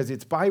 because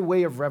it's by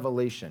way of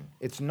revelation.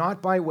 It's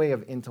not by way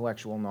of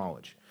intellectual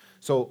knowledge.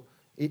 So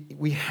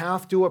we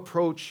have to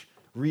approach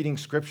reading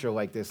scripture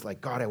like this,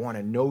 like, God, I want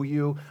to know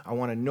you. I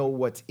want to know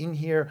what's in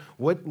here,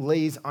 what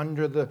lays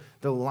under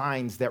the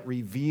lines that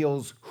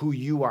reveals who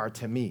you are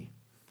to me.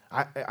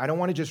 I don't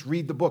want to just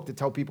read the book to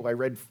tell people I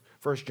read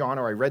 1 John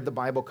or I read the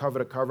Bible cover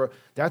to cover.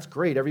 That's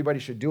great. Everybody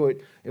should do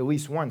it at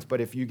least once.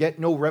 But if you get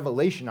no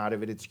revelation out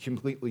of it, it's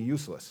completely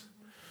useless.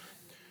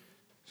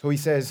 So he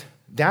says,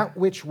 that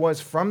which was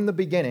from the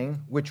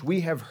beginning, which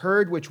we have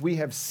heard, which we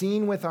have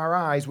seen with our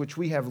eyes, which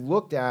we have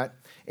looked at,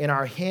 and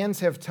our hands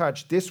have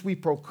touched, this we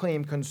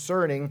proclaim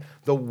concerning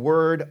the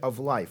word of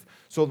life.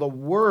 So the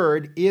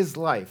word is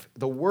life.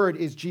 The word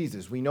is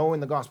Jesus. We know in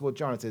the Gospel of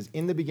John, it says,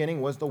 in the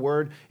beginning was the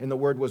word, and the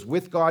word was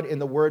with God,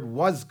 and the word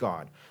was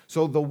God.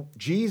 So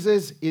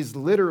Jesus is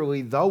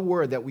literally the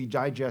word that we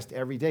digest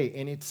every day,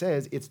 and it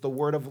says it's the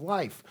word of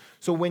life.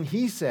 So when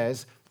he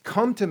says,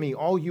 come to me,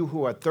 all you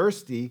who are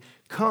thirsty,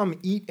 come,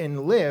 eat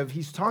and live.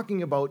 He's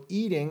talking about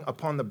eating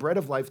upon the bread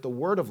of life, the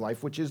word of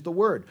life, which is the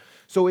word.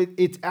 So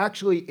it's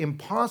actually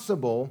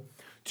impossible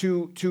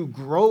to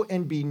grow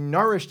and be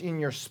nourished in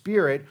your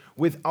spirit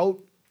without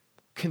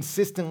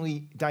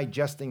consistently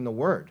digesting the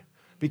word,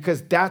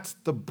 because that's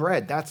the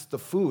bread, that's the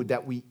food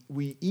that we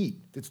eat.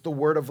 It's the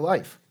word of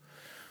life.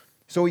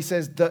 So he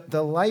says,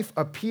 the life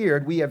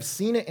appeared, we have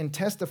seen it and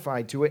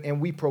testified to it,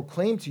 and we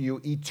proclaim to you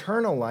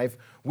eternal life,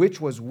 which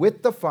was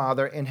with the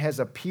Father and has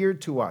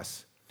appeared to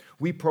us.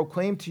 We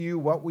proclaim to you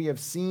what we have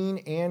seen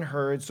and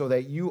heard, so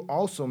that you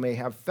also may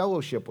have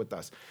fellowship with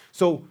us.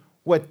 So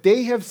what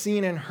they have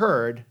seen and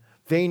heard,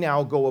 they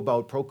now go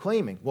about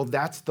proclaiming. Well,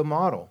 that's the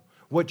model.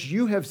 What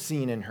you have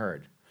seen and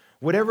heard.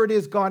 Whatever it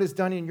is God has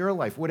done in your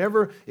life,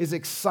 whatever is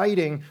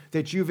exciting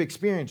that you've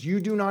experienced, you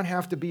do not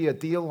have to be a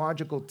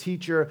theological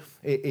teacher,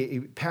 a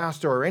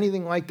pastor, or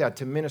anything like that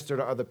to minister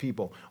to other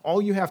people.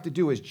 All you have to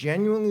do is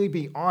genuinely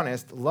be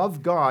honest,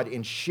 love God,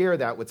 and share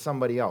that with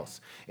somebody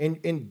else.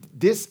 And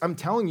this, I'm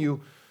telling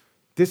you,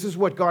 this is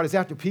what God is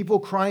after. People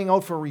crying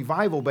out for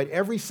revival, but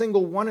every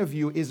single one of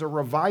you is a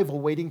revival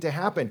waiting to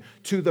happen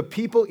to the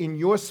people in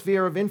your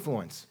sphere of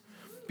influence.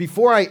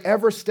 Before I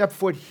ever step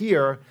foot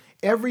here,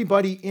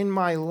 everybody in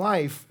my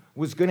life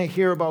was going to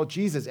hear about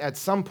Jesus at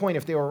some point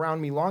if they were around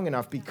me long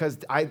enough, because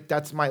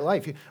that's my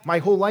life. My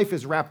whole life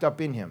is wrapped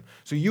up in him.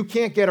 So you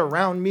can't get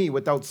around me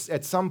without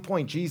at some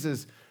point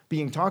Jesus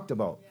being talked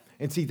about.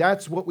 And see,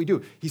 that's what we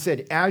do. He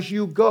said, as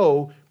you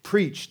go,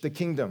 preach, the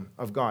kingdom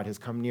of God has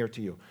come near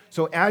to you.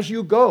 So as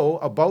you go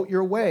about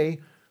your way,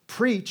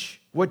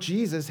 preach what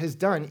Jesus has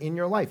done in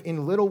your life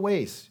in little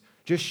ways,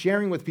 just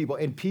sharing with people.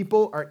 And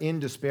people are in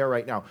despair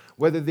right now,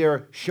 whether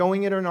they're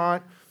showing it or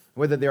not.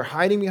 Whether they're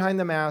hiding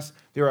behind the mask,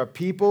 there are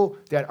people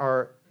that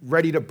are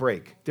ready to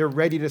break. They're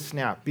ready to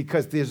snap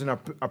because there's an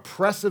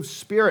oppressive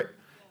spirit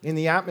in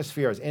the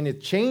atmospheres, and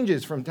it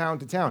changes from town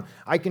to town.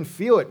 I can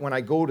feel it when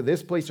I go to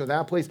this place or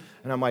that place,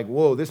 and I'm like,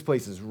 whoa, this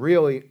place is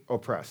really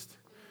oppressed.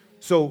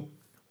 So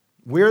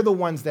we're the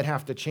ones that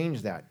have to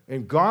change that.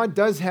 And God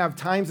does have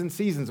times and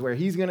seasons where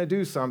he's going to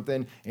do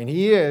something, and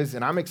he is,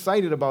 and I'm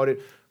excited about it,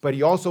 but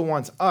he also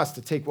wants us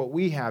to take what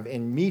we have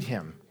and meet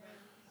him.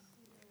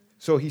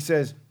 So he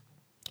says,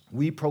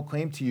 we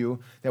proclaim to you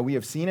that we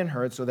have seen and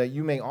heard so that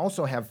you may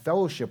also have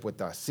fellowship with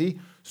us. See?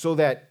 So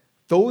that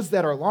those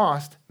that are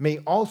lost may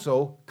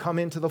also come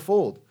into the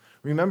fold.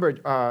 Remember,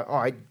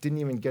 I didn't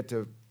even get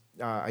to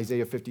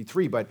Isaiah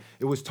 53, but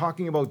it was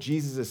talking about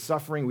Jesus'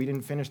 suffering. We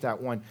didn't finish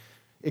that one.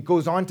 It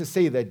goes on to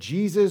say that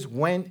Jesus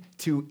went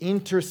to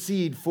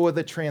intercede for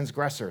the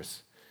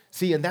transgressors.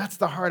 See, and that's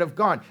the heart of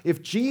God.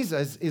 If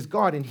Jesus is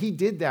God and he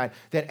did that,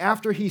 that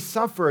after he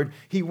suffered,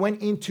 he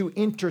went into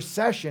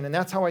intercession. And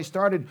that's how I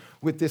started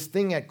with this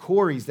thing at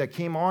Corey's that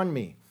came on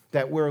me,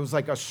 that where it was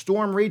like a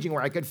storm raging,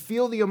 where I could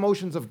feel the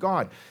emotions of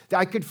God. That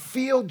I could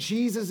feel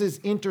Jesus'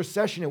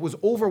 intercession. It was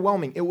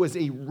overwhelming. It was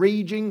a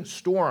raging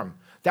storm.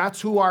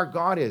 That's who our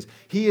God is.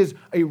 He is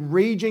a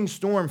raging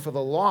storm for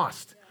the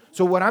lost.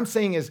 So what I'm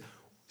saying is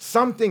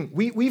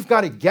we've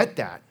got to get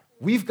that.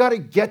 We've got to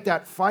get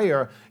that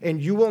fire,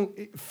 and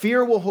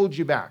fear will hold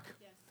you back.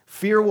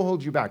 Fear will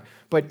hold you back.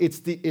 But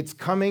it's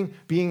coming,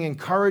 being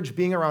encouraged,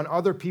 being around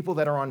other people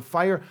that are on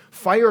fire.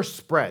 Fire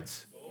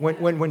spreads.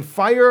 When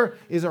fire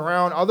is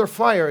around other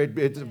fire,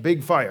 it's a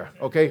big fire,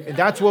 okay? And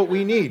that's what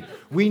we need.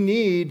 We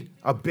need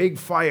a big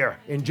fire,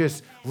 and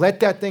just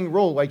let that thing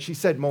roll. Like she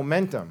said,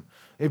 momentum.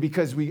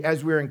 Because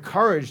as we're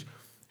encouraged,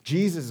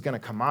 Jesus is going to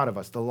come out of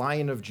us, the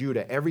Lion of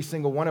Judah. Every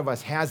single one of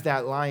us has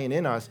that lion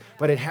in us,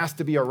 but it has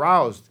to be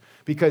aroused,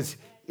 because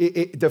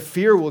the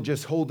fear will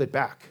just hold it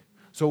back.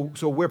 So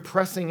we're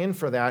pressing in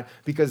for that,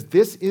 because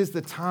this is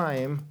the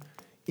time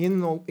in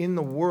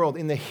the world,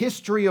 in the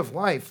history of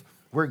life,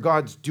 where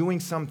God's doing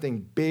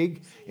something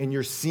big, and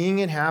you're seeing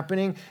it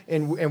happening,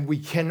 and we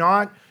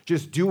cannot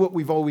just do what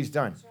we've always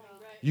done.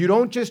 You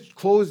don't just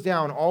close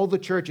down all the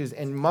churches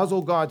and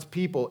muzzle God's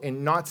people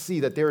and not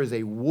see that there is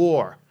a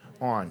war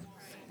on.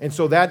 And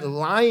so that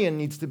lion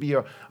needs to be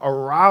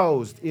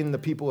aroused in the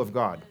people of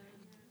God.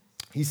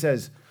 He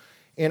says,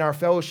 and our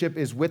fellowship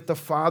is with the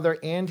Father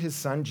and his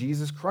Son,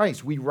 Jesus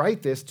Christ. We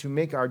write this to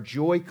make our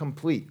joy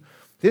complete.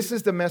 This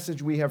is the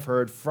message we have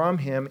heard from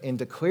him and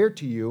declare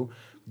to you.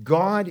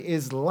 God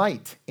is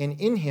light, and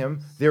in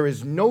him there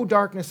is no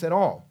darkness at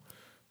all.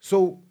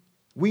 So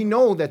we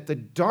know that the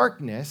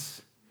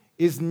darkness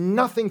is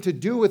nothing to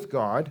do with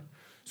God.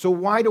 So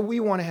why do we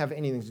want to have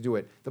anything to do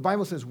with it? The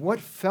Bible says, what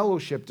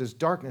fellowship does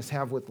darkness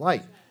have with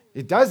light?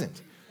 It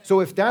doesn't.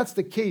 So if that's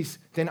the case,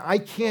 then I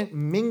can't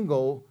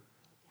mingle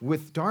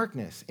with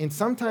darkness. And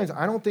sometimes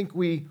I don't think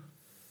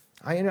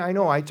I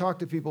know I talk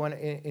to people,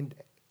 and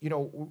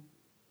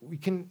we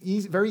can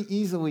very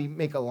easily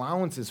make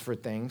allowances for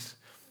things.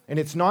 And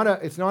it's not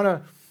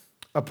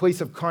a place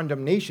of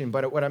condemnation,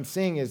 but what I'm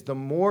saying is the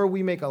more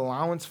we make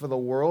allowance for the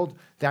world,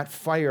 that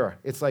fire,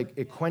 it's like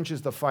it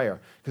quenches the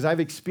fire. Because I've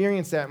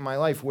experienced that in my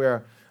life,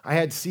 where I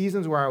had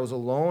seasons where I was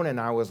alone and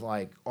I was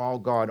like all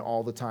God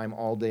all the time,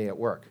 all day at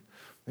work.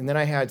 And then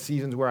I had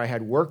seasons where I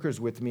had workers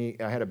with me.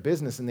 I had a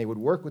business and they would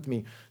work with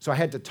me. So I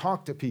had to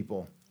talk to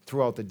people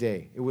throughout the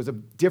day. It was a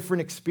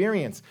different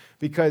experience,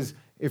 because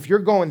if you're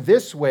going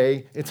this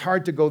way, it's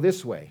hard to go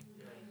this way.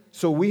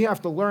 So we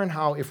have to learn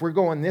how, if we're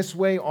going this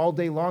way all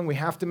day long, we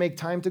have to make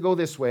time to go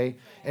this way.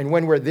 And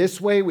when we're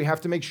this way, we have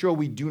to make sure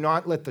we do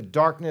not let the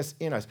darkness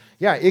in us.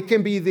 Yeah, it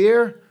can be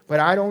there, but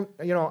I don't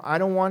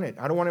want it.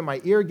 I don't want it in my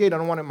ear gate. I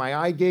don't want it in my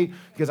eye gate,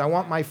 because I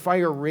want my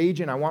fire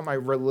raging. I want my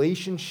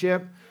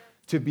relationship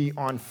to be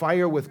on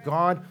fire with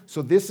God.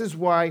 So this is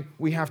why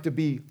we have to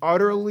be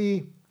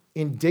utterly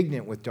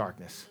indignant with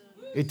darkness.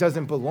 It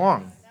doesn't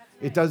belong.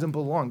 It doesn't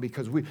belong,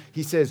 because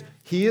he says,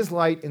 he is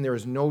light and there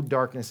is no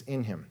darkness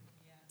in him.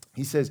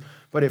 He says,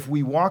 but if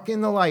we walk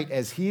in the light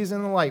as he is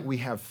in the light, we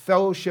have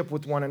fellowship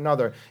with one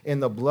another.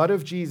 And the blood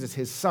of Jesus,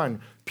 his son,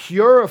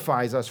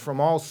 purifies us from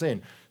all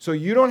sin. So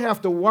you don't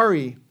have to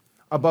worry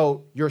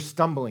about your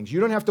stumblings. You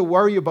don't have to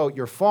worry about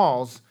your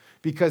falls,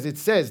 because it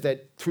says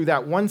that through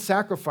that one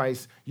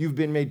sacrifice, you've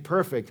been made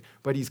perfect,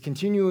 but he's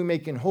continually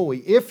making holy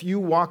if you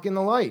walk in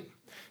the light.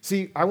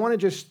 See, I want to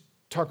just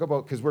talk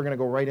about, because we're going to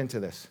go right into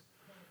this.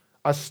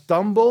 A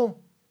stumble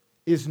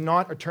is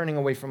not a turning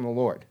away from the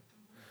Lord.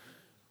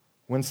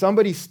 When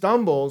somebody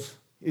stumbles,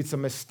 it's a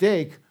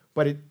mistake,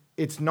 but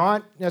it's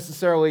not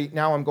necessarily,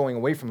 now I'm going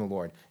away from the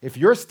Lord. If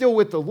you're still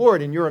with the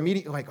Lord and you're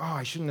immediately like, oh,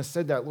 I shouldn't have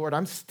said that, Lord.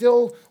 I'm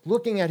still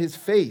looking at his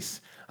face.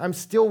 I'm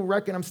still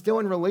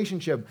in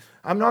relationship.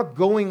 I'm not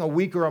going a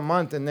week or a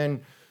month and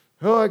then,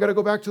 oh, I got to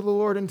go back to the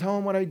Lord and tell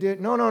him what I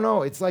did.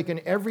 No. It's like an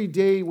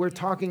everyday we're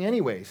talking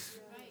anyways.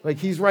 Like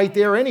he's right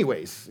there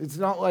anyways. It's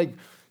not like,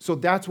 so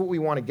that's what we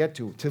want to get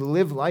to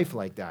live life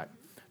like that.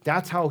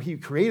 That's how he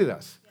created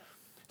us.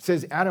 It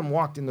says Adam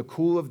walked in the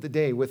cool of the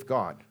day with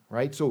God,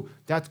 right? So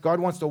God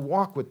wants to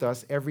walk with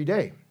us every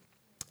day.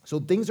 So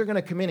things are going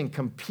to come in and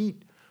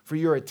compete for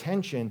your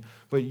attention,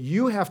 but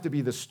you have to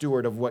be the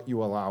steward of what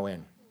you allow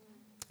in.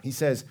 He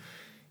says,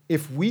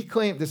 if we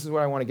claim, this is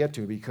what I want to get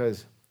to,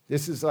 because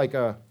this is like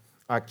a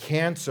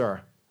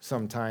cancer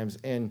sometimes,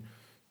 and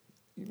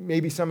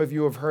maybe some of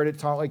you have heard it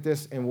taught like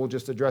this, and we'll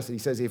just address it. He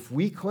says, if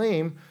we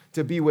claim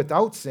to be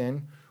without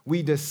sin,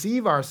 we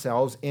deceive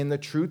ourselves, and the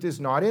truth is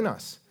not in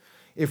us.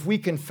 If we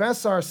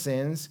confess our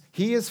sins,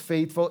 he is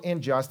faithful and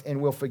just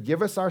and will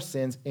forgive us our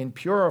sins and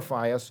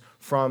purify us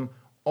from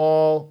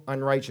all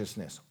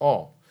unrighteousness.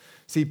 All.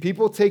 See,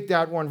 people take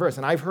that one verse,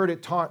 and I've heard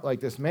it taught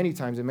like this many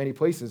times in many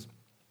places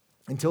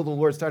until the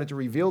Lord started to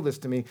reveal this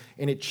to me,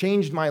 and it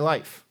changed my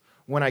life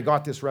when I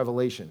got this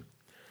revelation.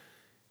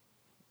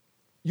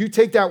 You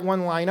take that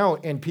one line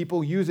out, and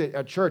people use it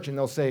at church, and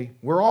they'll say,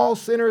 we're all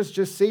sinners,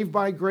 just saved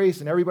by grace,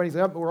 and everybody's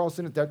like, we're all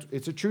sinners.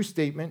 It's a true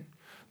statement,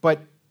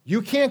 but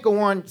you can't go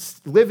on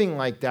living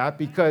like that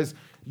because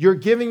you're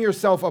giving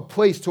yourself a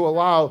place to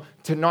allow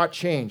to not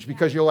change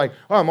because you're like,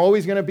 oh, I'm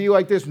always going to be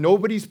like this.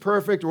 Nobody's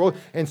perfect.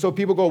 And so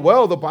people go,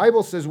 well, the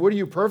Bible says, what are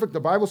you perfect? The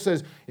Bible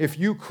says if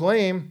you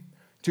claim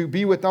to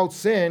be without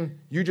sin,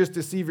 you just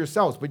deceive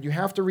yourselves. But you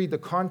have to read the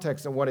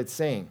context of what it's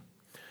saying.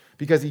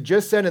 Because he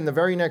just said in the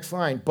very next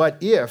line,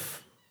 but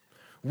if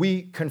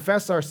we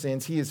confess our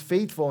sins, he is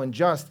faithful and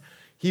just.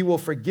 He will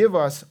forgive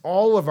us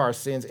all of our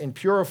sins and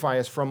purify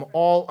us from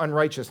all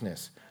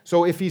unrighteousness.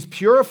 So if he's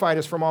purified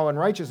us from all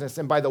unrighteousness,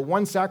 and by the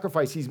one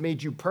sacrifice he's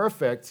made you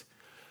perfect,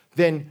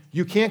 then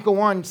you can't go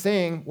on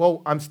saying,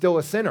 well, I'm still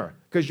a sinner,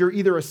 because you're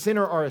either a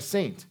sinner or a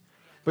saint.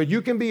 But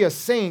you can be a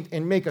saint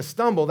and make a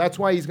stumble. That's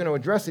why he's going to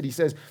address it. He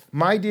says,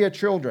 my dear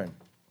children,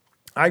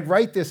 I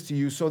write this to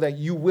you so that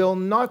you will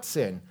not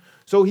sin.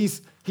 So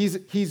he's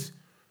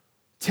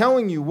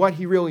telling you what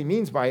he really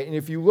means by it. And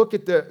if you look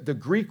at the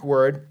Greek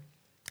word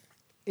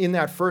in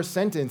that first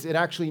sentence, it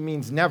actually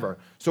means never.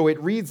 So it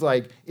reads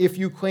like, if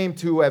you claim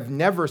to have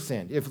never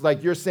sinned. If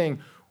like you're saying,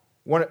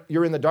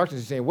 you're in the darkness,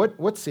 you're saying,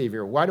 what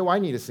Savior? Why do I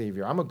need a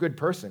Savior? I'm a good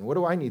person. What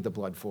do I need the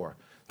blood for?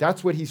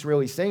 That's what he's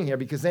really saying here,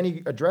 because then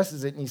he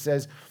addresses it and he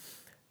says,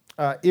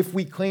 if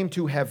we claim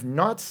to have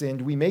not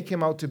sinned, we make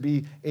him out to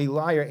be a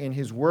liar and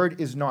his word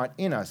is not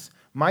in us.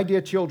 My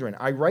dear children,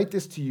 I write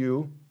this to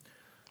you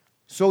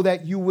so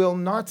that you will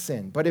not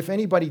sin. But if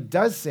anybody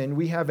does sin,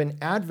 we have an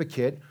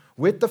advocate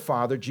with the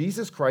Father,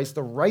 Jesus Christ,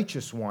 the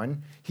righteous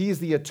one. He is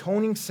the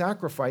atoning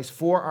sacrifice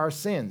for our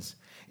sins,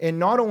 and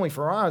not only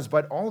for ours,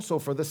 but also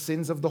for the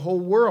sins of the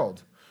whole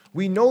world.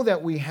 We know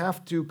that we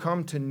have to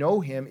come to know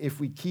him if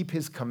we keep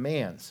his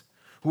commands.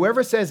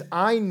 Whoever says,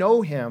 I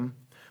know him,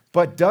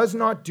 but does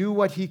not do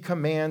what he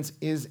commands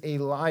is a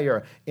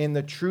liar, and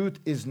the truth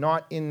is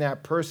not in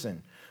that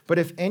person. But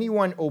if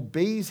anyone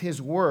obeys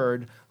his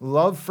word,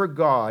 love for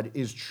God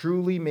is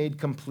truly made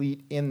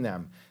complete in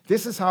them.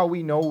 This is how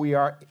we know we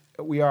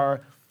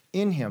are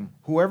in him.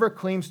 Whoever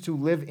claims to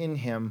live in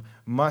him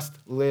must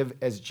live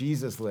as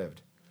Jesus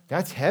lived.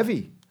 That's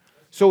heavy.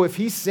 So if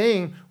he's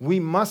saying we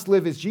must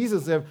live as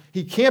Jesus lived,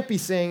 he can't be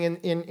saying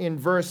in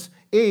verse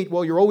 8,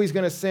 well, you're always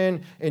going to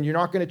sin and you're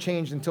not going to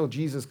change until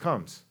Jesus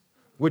comes,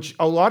 which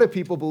a lot of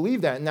people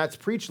believe that, and that's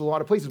preached a lot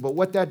of places. But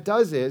what that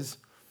does is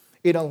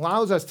it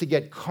allows us to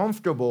get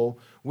comfortable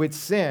with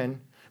sin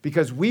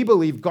because we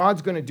believe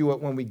God's going to do it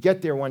when we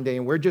get there one day,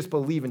 and we're just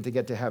believing to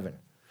get to heaven.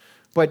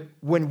 But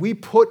when we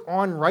put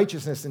on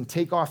righteousness and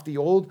take off the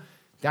old,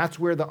 that's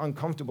where the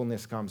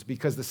uncomfortableness comes.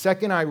 Because the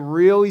second I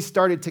really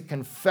started to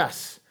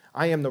confess,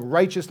 I am the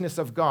righteousness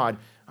of God,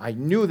 I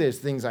knew there's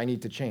things I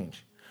need to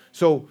change.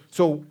 So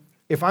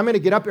if I'm going to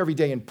get up every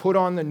day and put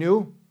on the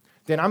new,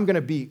 then I'm going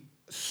to be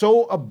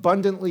so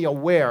abundantly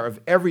aware of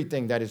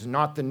everything that is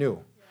not the new.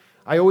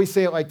 I always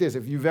say it like this.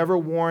 If you've ever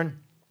worn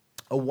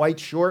a white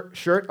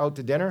shirt out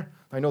to dinner,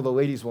 I know the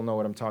ladies will know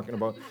what I'm talking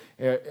about.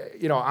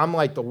 I'm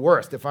like the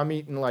worst. If I'm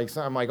eating like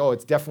something, I'm like, oh,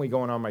 it's definitely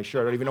going on my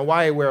shirt. I don't even know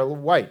why I wear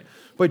white.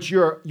 But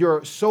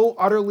you're so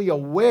utterly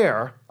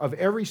aware of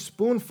every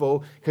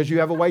spoonful because you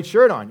have a white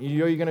shirt on. You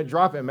know you're going to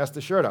drop it and mess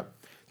the shirt up.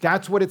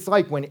 That's what it's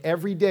like when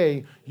every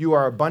day you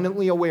are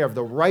abundantly aware of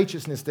the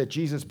righteousness that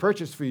Jesus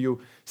purchased for you.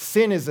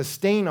 Sin is a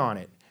stain on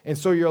it. And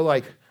so you're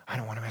like, I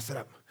don't want to mess it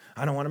up.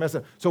 I don't want to mess it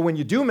up. So when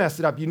you do mess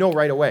it up, you know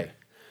right away.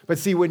 But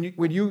see, when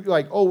you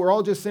like, oh, we're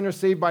all just sinners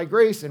saved by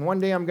grace, and one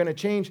day I'm going to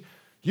change,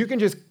 you can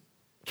just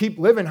keep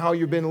living how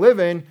you've been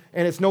living,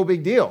 and it's no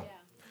big deal. Yeah.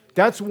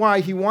 That's why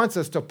he wants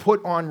us to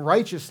put on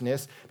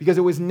righteousness, because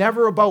it was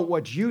never about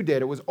what you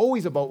did. It was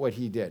always about what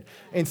he did.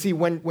 And see,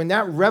 when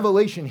that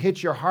revelation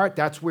hits your heart,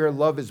 that's where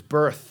love is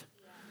birthed.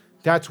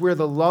 That's where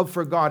the love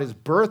for God is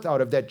birthed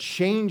out of, that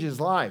changes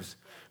lives.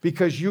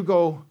 Because you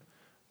go,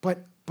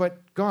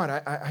 but God,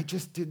 I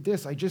just did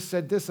this. I just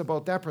said this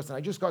about that person.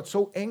 I just got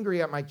so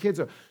angry at my kids,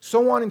 or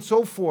so on and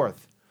so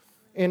forth.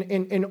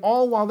 And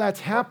all while that's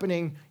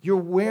happening, you're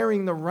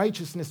wearing the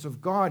righteousness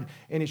of God,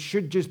 and it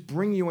should just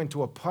bring you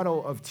into a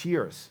puddle of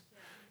tears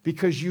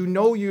because you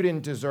know you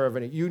didn't deserve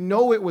it. You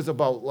know it was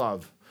about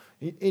love.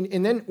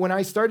 And then when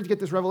I started to get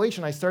this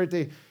revelation, I started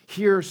to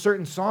hear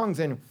certain songs,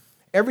 and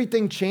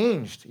everything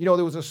changed. You know,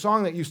 there was a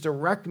song that used to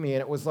wreck me, and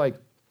it was like,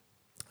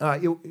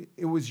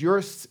 it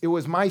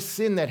was my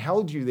sin that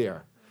held you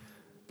there.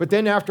 But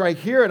then after I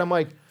hear it, I'm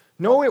like,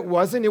 No, it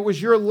wasn't. It was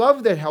your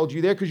love that held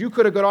you there because you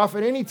could have got off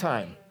at any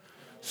time.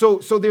 So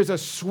there's a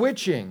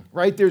switching,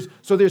 right?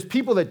 There's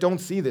people that don't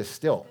see this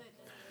still.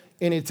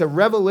 And it's a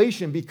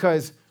revelation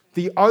because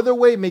the other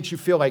way makes you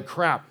feel like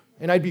crap.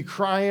 And I'd be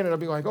crying and I'd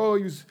be like, oh,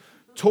 he's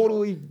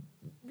totally,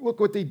 look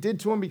what they did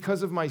to him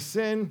because of my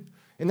sin.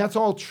 And that's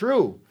all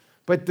true.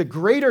 But the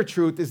greater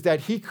truth is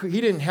that he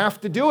didn't have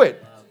to do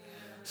it.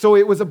 So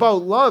it was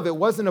about love. It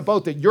wasn't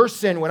about that your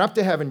sin went up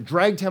to heaven,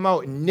 dragged him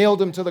out, and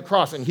nailed him to the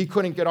cross, and he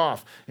couldn't get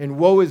off. And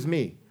woe is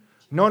me.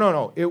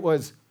 No. It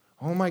was,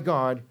 oh my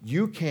God,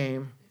 you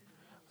came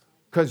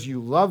because you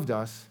loved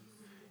us,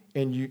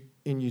 and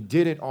you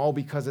did it all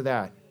because of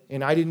that.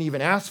 And I didn't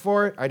even ask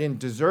for it. I didn't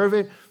deserve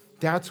it.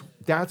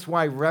 That's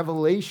why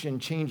revelation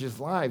changes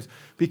lives.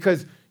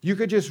 Because you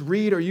could just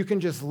read or you can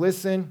just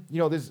listen. You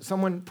know,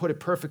 someone put it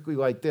perfectly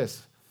like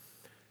this.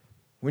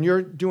 When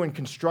you're doing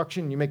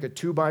construction, you make a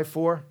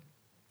 2x4.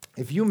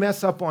 If you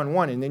mess up on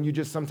one, and then you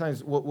just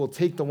sometimes, we'll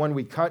take the one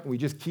we cut and we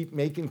just keep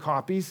making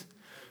copies.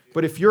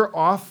 But if you're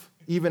off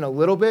even a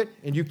little bit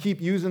and you keep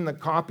using the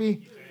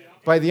copy,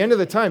 by the end of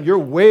the time, you're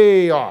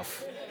way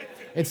off.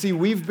 And see,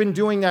 we've been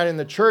doing that in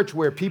the church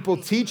where people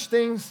teach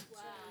things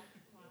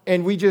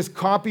and we just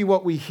copy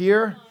what we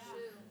hear.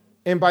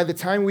 And by the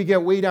time we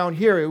get way down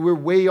here, we're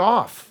way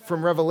off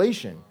from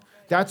revelation.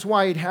 That's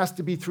why it has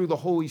to be through the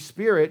Holy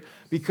Spirit,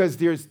 because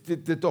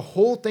the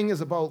whole thing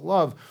is about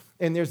love.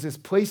 And there's this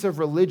place of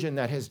religion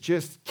that has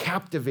just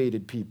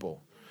captivated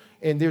people.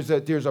 And there's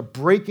a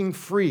breaking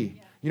free.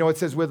 You know, it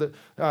says where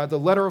the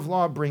letter of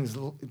law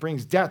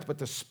brings death, but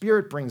the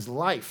Spirit brings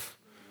life.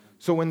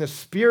 So when the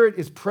Spirit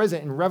is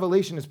present and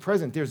revelation is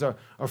present, there's a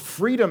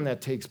freedom that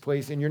takes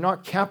place and you're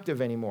not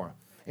captive anymore.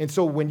 And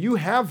so when you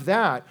have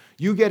that,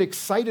 you get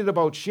excited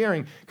about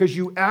sharing because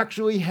you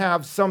actually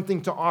have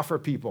something to offer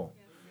people.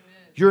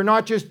 You're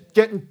not just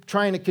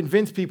trying to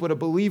convince people to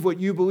believe what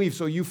you believe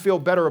so you feel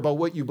better about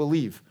what you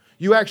believe.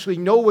 You actually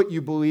know what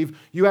you believe.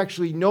 You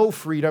actually know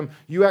freedom.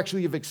 You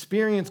actually have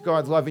experienced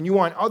God's love, and you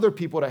want other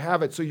people to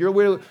have it. So you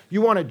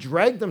want to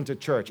drag them to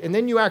church. And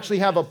then you actually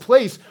have a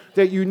place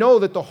that you know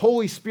that the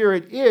Holy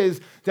Spirit is,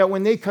 that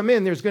when they come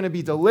in, there's going to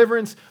be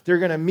deliverance. They're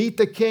going to meet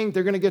the King.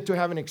 They're going to get to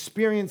have an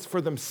experience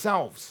for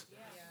themselves.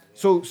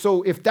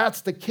 So if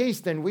that's the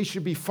case, then we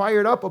should be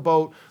fired up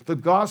about the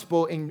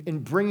gospel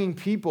and bringing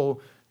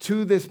people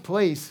to this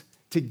place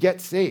to get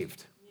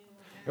saved.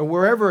 And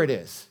wherever it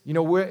is, you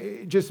know,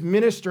 we're just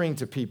ministering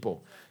to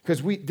people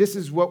because this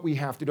is what we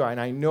have to do. And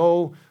I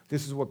know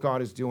this is what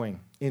God is doing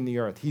in the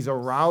earth. He's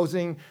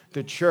arousing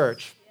the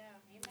church.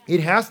 It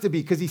has to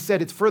be because he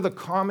said it's for the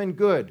common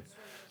good.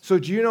 So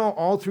do you know,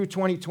 all through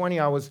 2020,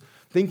 I was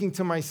thinking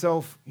to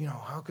myself, you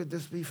know, how could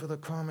this be for the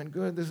common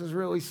good? This is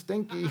really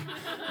stinky.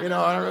 You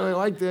know, I don't really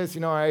like this.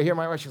 You know, I hear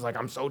my wife, she's like,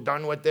 I'm so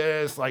done with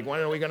this. Like,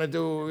 when are we going to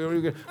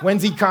do?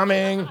 When's he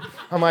coming?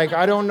 I'm like,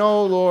 I don't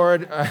know,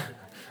 Lord.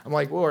 I'm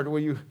like, Lord, will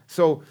you?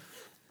 So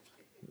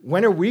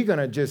when are we going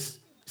to just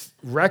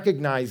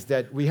recognize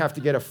that we have to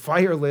get a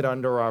fire lit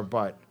under our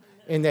butt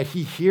and that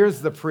he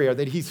hears the prayer,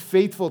 that he's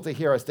faithful to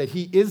hear us, that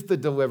he is the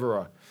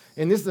deliverer?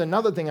 And this is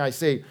another thing I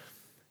say,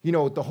 you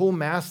know, the whole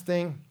mask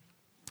thing,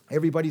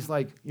 everybody's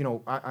like, you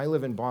know, I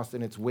live in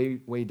Boston. It's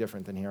way, way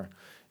different than here.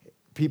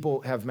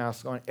 People have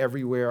masks on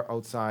everywhere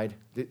outside.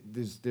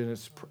 There's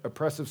this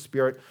oppressive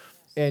spirit.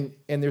 And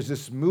there's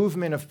this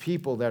movement of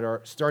people that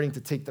are starting to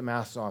take the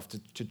masks off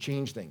to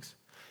change things.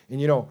 And,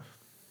 you know,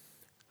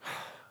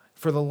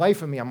 for the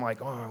life of me, I'm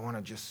like, oh, I want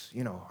to just,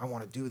 you know, I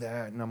want to do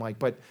that. And I'm like,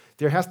 but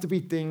there has to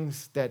be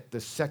things that the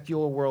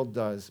secular world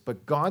does.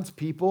 But God's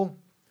people,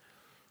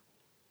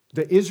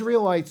 the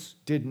Israelites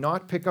did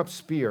not pick up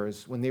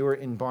spears when they were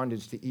in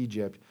bondage to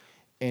Egypt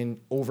and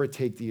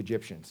overtake the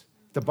Egyptians.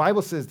 The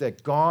Bible says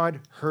that God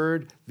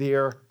heard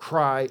their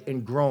cry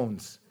and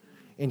groans,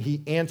 and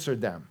he answered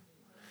them.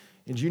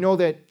 And you know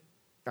that,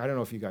 I don't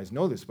know if you guys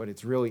know this, but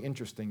it's really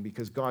interesting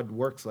because God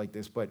works like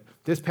this. But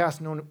this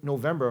past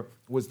November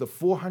was the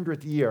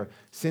 400th year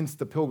since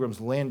the Pilgrims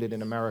landed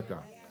in America.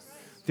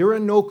 There are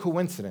no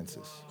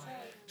coincidences.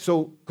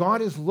 So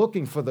God is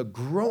looking for the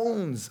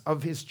groans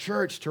of his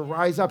church to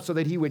rise up so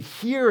that he would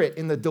hear it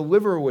and the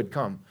deliverer would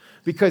come.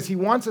 Because he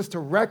wants us to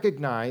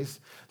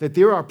recognize that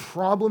there are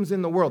problems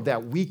in the world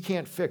that we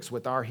can't fix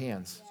with our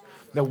hands,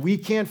 that we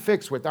can't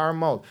fix with our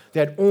mouth,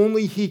 that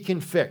only he can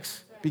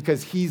fix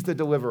because he's the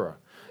deliverer.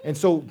 And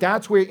so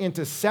that's where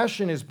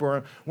intercession is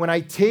born. When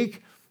I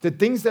take the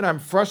things that I'm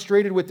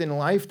frustrated with in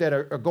life that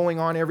are going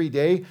on every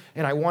day,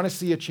 and I want to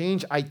see a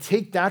change, I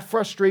take that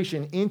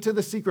frustration into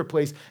the secret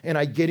place, and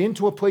I get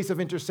into a place of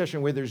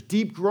intercession where there's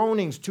deep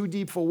groanings, too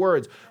deep for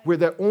words,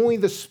 where only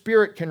the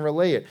Spirit can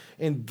relay it.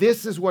 And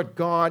this is what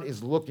God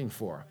is looking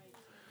for.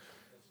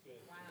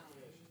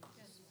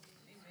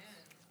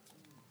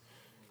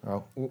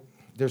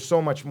 There's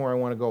so much more I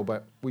want to go,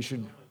 but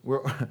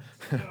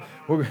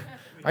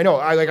I know,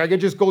 I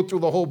could just go through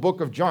the whole book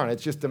of John.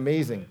 It's just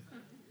amazing.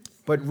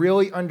 But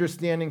really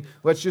understanding,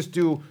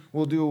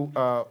 we'll do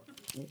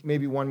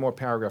maybe one more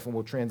paragraph and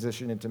we'll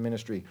transition into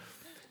ministry.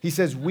 He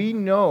says, we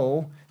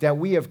know that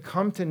we have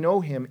come to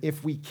know him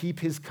if we keep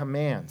his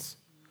commands.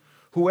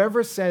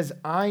 Whoever says,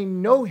 I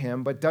know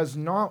him, but does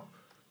not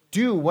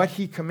do what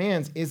he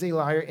commands is a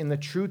liar, and the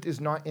truth is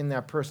not in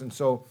that person.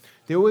 So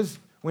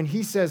when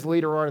he says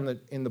later on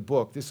in the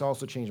book, this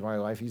also changed my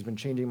life. He's been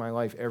changing my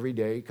life every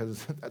day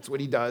because that's what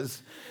he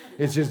does.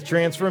 It's just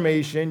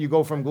transformation. You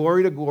go from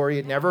glory to glory.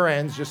 It never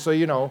ends, just so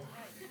you know.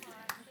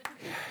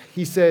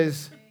 He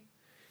says,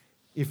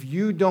 if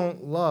you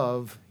don't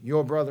love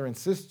your brother and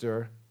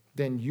sister,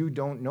 then you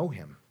don't know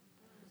him.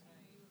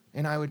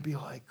 And I would be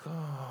like,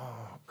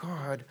 oh,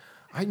 God,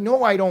 I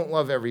know I don't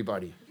love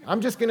everybody.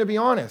 I'm just going to be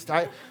honest.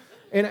 I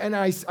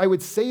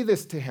would say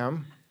this to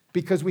him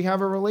because we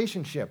have a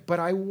relationship, but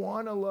I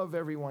want to love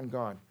everyone,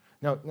 God.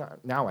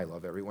 Now I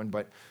love everyone,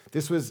 but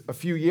this was a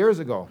few years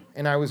ago,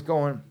 and I was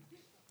going,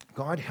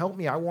 God, help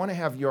me. I want to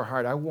have your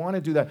heart. I want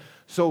to do that.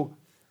 So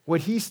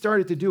what he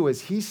started to do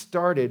is he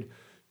started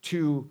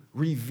to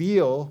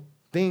reveal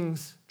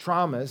things,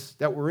 traumas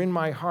that were in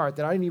my heart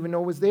that I didn't even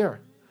know was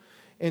there.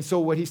 And so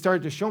what he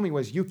started to show me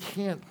was you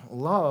can't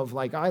love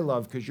like I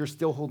love because you're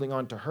still holding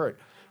on to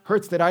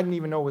hurts that I didn't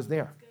even know was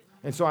there.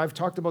 And so I've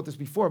talked about this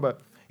before,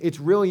 but it's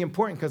really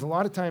important because a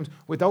lot of times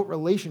without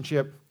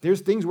relationship,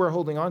 there's things we're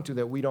holding on to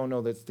that we don't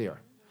know that's there.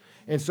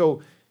 And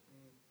so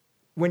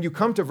when you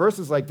come to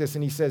verses like this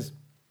and he says,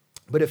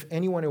 but if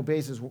anyone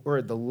obeys his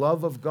word, the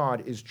love of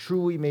God is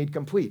truly made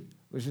complete.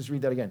 Let's just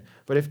read that again.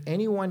 But if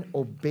anyone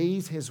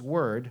obeys his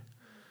word,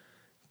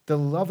 the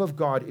love of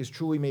God is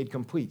truly made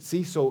complete.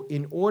 See, so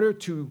in order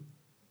to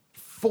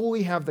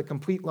fully have the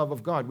complete love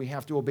of God, we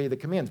have to obey the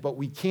commands. But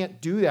we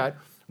can't do that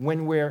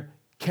when we're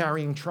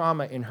carrying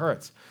trauma and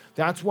hurts.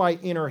 That's why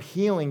inner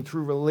healing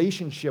through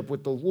relationship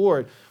with the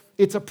Lord,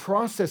 it's a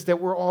process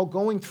that we're all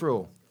going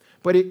through.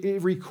 But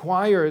it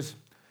requires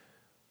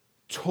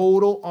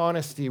total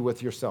honesty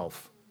with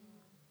yourself.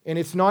 And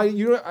it's not,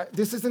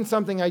 this isn't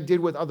something I did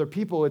with other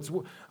people.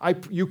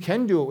 You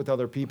can do it with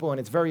other people, and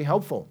it's very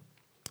helpful.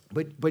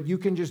 But you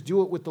can just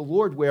do it with the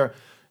Lord where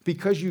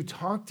because you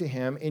talk to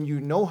him and you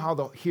know how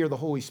to hear the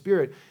Holy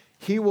Spirit,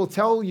 he will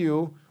tell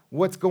you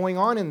what's going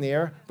on in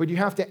there, but you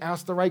have to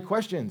ask the right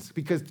questions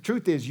because the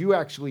truth is you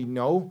actually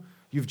know,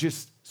 you've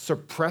just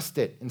suppressed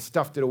it and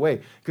stuffed it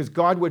away because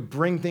God would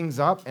bring things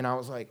up and I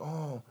was like,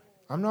 oh,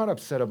 I'm not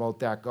upset about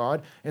that,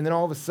 God. And then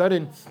all of a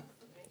sudden,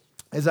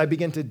 as I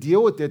began to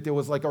deal with it, there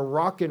was like a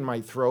rock in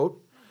my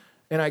throat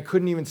and I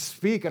couldn't even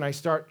speak and I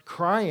start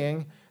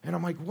crying and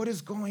I'm like, what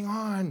is going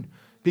on?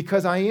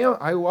 Because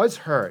I was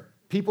hurt.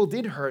 People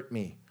did hurt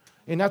me.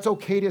 And that's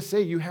okay to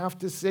say. You have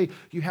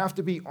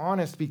to be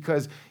honest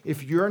because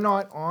if you're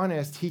not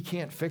honest, he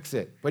can't fix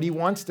it. But he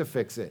wants to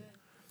fix it.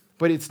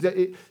 But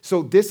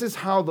so this is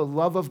how the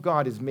love of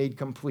God is made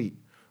complete.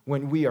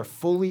 When we are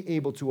fully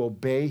able to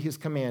obey his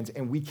commands.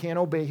 And we can't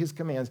obey his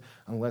commands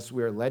unless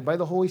we're led by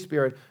the Holy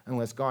Spirit,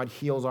 unless God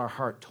heals our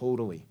heart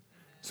totally.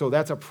 So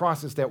that's a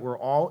process that we're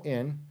all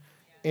in.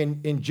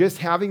 And just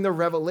having the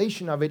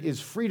revelation of it is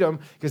freedom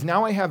because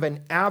now I have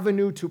an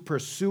avenue to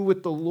pursue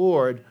with the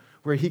Lord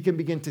where he can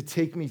begin to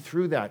take me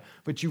through that.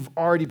 But you've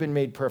already been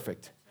made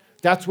perfect.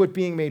 That's what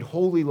being made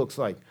holy looks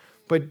like.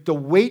 But the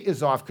weight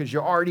is off because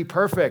you're already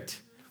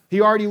perfect. He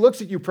already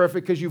looks at you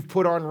perfect because you've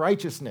put on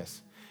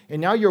righteousness.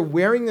 And now you're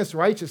wearing this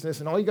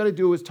righteousness and all you got to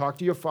do is talk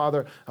to your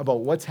Father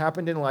about what's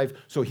happened in life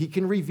so he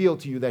can reveal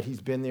to you that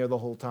he's been there the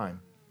whole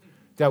time.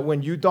 That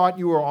when you thought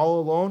you were all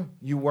alone,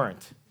 you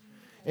weren't.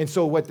 And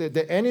so what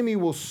the enemy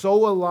will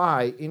sow a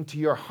lie into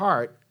your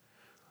heart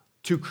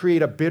to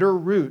create a bitter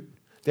root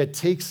that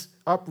takes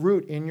up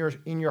root in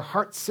your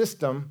heart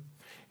system,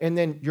 and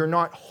then you're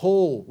not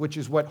whole, which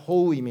is what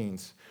holy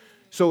means.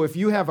 So if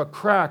you have a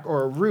crack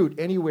or a root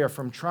anywhere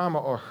from trauma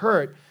or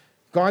hurt,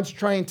 God's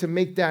trying to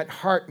make that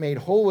heart made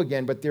whole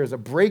again, but there's a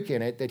break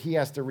in it that he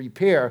has to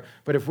repair.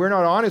 But if we're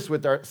not honest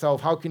with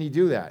ourselves, how can he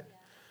do that?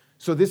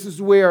 So this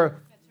is where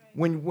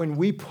when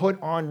we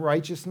put on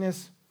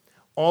righteousness,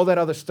 all that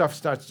other stuff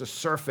starts to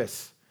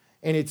surface.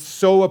 And it's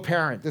so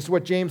apparent. This is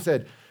what James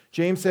said.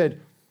 James said,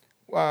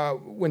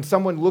 when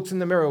someone looks in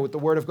the mirror with the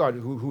word of God,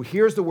 who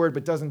hears the word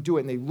but doesn't do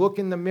it, and they look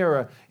in the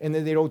mirror and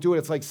then they don't do it,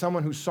 it's like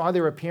someone who saw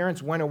their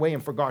appearance, went away,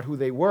 and forgot who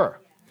they were.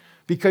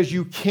 Because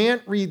you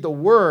can't read the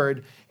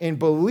word and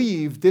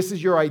believe this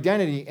is your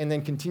identity and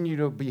then continue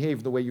to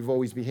behave the way you've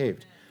always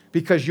behaved.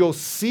 Because you'll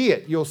see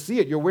it. You'll see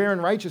it. You're wearing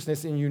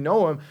righteousness and you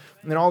know him,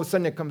 and then all of a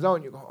sudden it comes out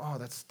and you go, oh,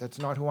 that's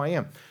not who I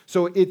am.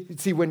 So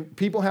see, when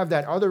people have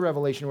that other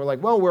revelation, we're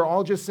like, well, we're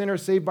all just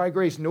sinners saved by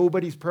grace.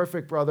 Nobody's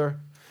perfect, brother.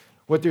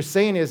 What they're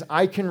saying is,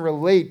 I can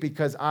relate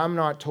because I'm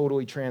not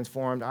totally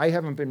transformed. I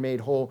haven't been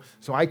made whole,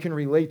 so I can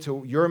relate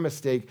to your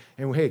mistake,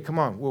 and hey, come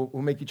on, we'll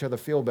make each other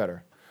feel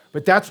better.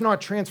 But that's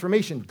not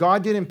transformation.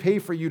 God didn't pay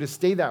for you to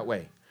stay that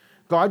way.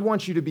 God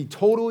wants you to be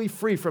totally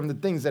free from the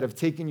things that have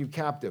taken you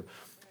captive.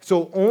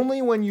 So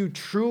only when you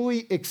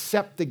truly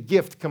accept the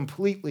gift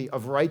completely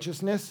of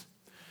righteousness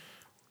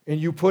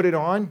and you put it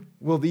on,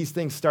 will these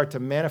things start to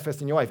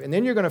manifest in your life. And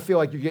then you're going to feel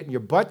like you're getting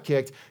your butt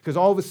kicked because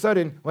all of a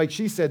sudden, like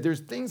she said, there's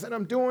things that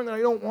I'm doing that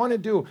I don't want to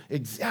do.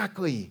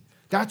 Exactly.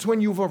 That's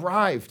when you've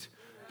arrived.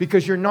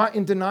 because you're not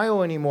in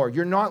denial anymore.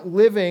 You're not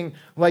living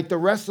like the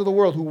rest of the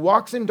world who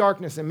walks in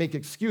darkness and make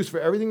excuse for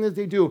everything that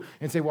they do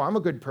and say, well, I'm a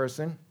good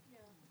person.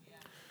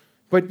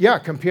 But yeah,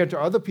 compared to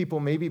other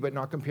people maybe, but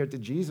not compared to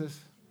Jesus.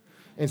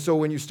 And so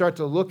when you start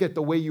to look at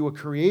the way you were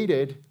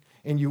created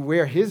and you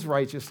wear his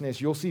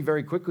righteousness, you'll see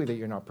very quickly that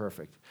you're not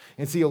perfect.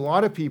 And see, a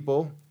lot of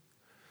people,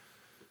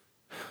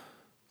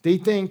 they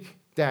think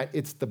that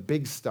it's the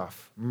big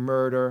stuff,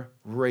 murder,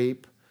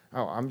 rape.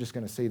 Oh, I'm just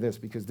going to say this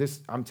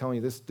because I'm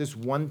telling you, this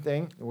one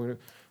thing, we're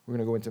going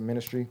to go into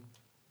ministry.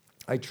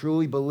 I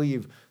truly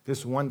believe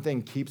this one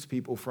thing keeps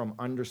people from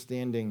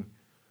understanding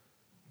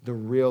the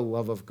real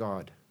love of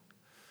God.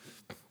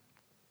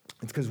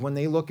 It's because when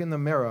they look in the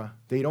mirror,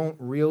 they don't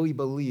really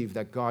believe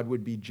that God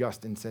would be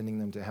just in sending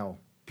them to hell.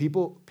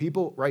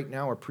 People right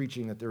now are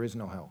preaching that there is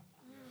no hell.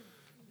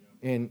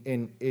 And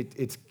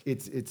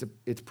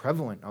it's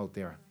prevalent out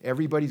there.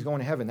 Everybody's going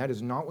to heaven. That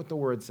is not what the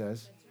word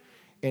says.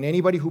 And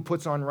anybody who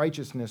puts on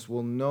righteousness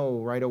will know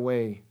right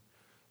away,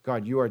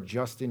 God, you are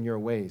just in your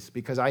ways.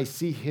 Because I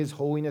see his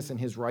holiness and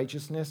his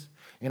righteousness,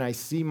 and I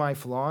see my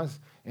flaws,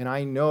 and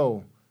I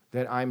know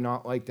that I'm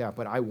not like that,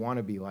 but I want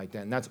to be like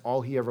that. And that's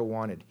all he ever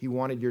wanted. He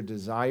wanted your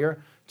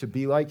desire to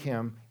be like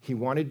him. He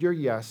wanted your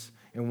yes.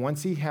 And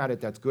once he had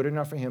it, that's good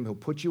enough for him. He'll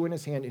put you in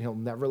his hand, and he'll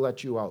never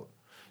let you out.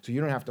 So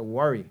you don't have to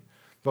worry.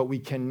 But we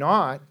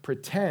cannot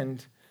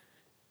pretend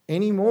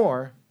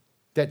anymore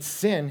that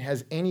sin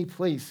has any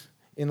place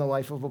in the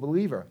life of a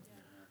believer.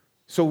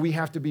 So we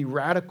have to be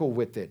radical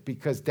with it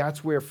because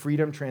that's where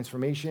freedom,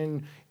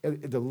 transformation,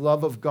 the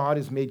love of God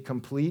is made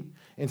complete.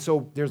 And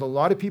so there's a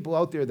lot of people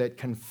out there that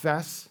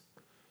confess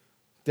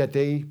that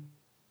they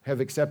have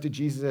accepted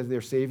Jesus as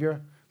their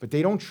Savior, but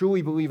they don't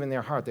truly believe in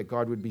their heart that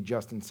God would be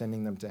just in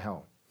sending them to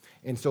hell.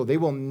 And so they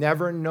will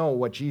never know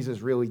what Jesus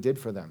really did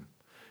for them.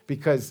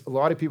 Because a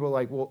lot of people are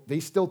like, well, they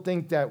still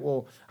think that,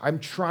 well, I'm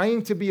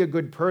trying to be a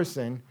good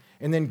person,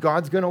 and then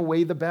God's going to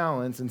weigh the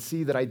balance and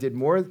see that I did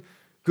more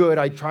good.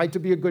 I tried to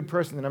be a good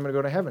person, and I'm going to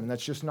go to heaven. And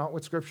that's just not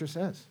what Scripture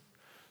says.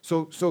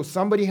 So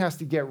somebody has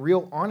to get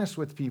real honest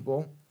with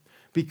people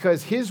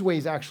because his way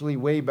is actually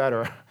way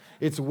better.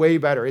 It's way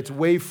better. It's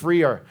way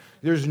freer.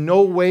 There's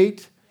no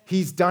weight.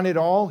 He's done it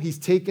all. He's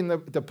taken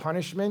the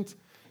punishment.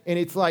 And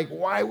it's like,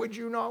 why would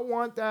you not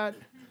want that?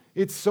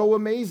 It's so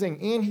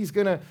amazing. And he's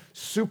going to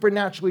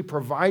supernaturally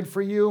provide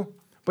for you,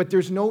 but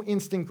there's no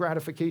instant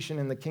gratification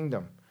in the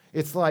kingdom.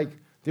 It's like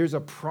there's a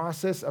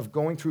process of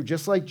going through,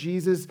 just like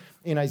Jesus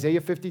in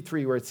Isaiah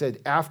 53, where it said,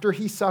 after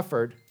he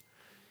suffered,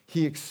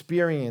 he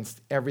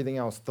experienced everything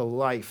else, the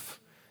life.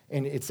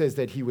 And it says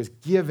that he was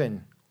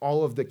given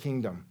all of the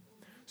kingdom.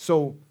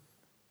 So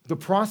the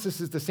process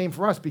is the same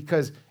for us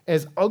because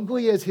as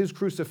ugly as his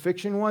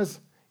crucifixion was,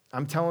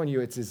 I'm telling you,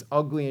 it's as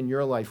ugly in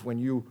your life when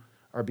you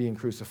are being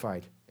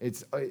crucified.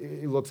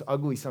 It looks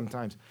ugly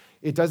sometimes.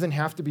 It doesn't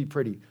have to be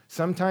pretty.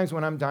 Sometimes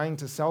when I'm dying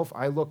to self,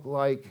 I look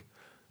like,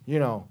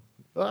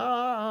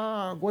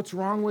 what's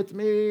wrong with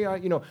me?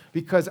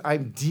 Because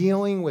I'm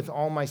dealing with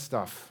all my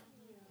stuff.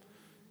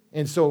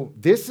 And so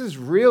this is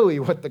really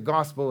what the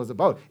gospel is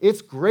about.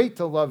 It's great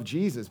to love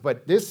Jesus,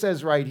 but this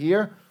says right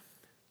here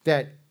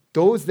that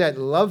those that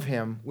love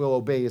him will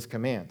obey his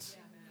commands.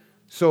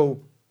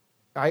 So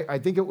I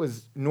think it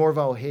was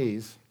Norval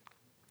Hayes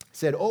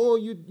said, oh,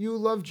 you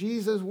love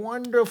Jesus,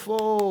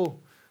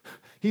 wonderful.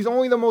 He's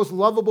only the most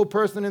lovable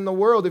person in the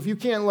world. If you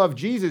can't love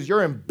Jesus,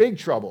 you're in big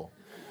trouble.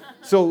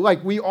 So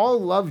we all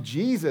love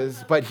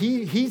Jesus, but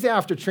he's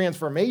after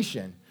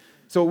transformation.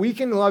 So we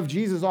can love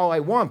Jesus all I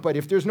want, but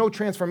if there's no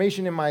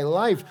transformation in my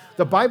life,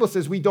 the Bible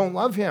says we don't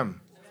love him.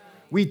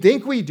 We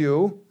think we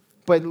do,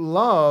 but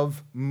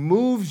love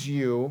moves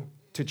you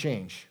to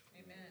change.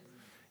 Amen.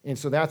 And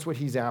so that's what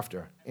he's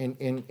after.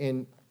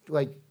 And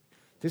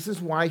this is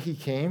why he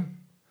came.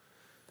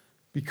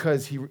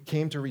 Because he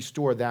came to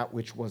restore that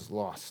which was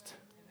lost.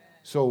 Amen.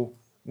 So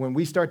when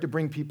we start to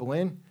bring people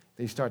in,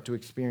 they start to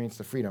experience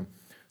the freedom.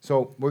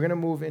 So we're going to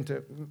move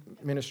into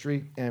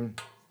ministry,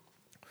 and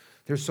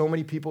there's so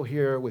many people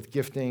here with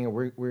gifting, and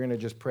we're going to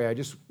just pray.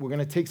 We're going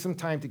to take some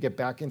time to get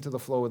back into the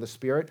flow of the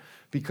Spirit,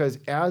 because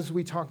as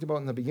we talked about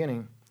in the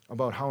beginning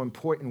about how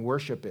important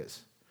worship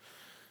is,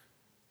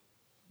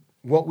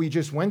 what we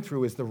just went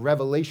through is the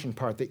revelation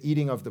part, the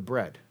eating of the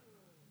bread.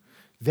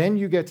 Then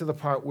you get to the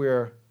part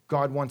where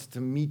God wants to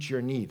meet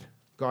your need.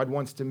 God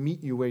wants to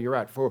meet you where you're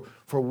at for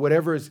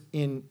whatever's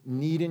in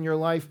need in your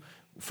life,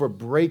 for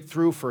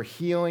breakthrough, for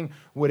healing,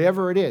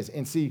 whatever it is.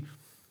 And see,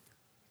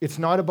 it's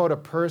not about a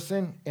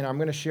person, and I'm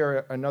going to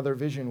share another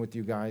vision with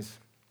you guys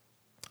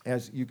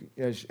as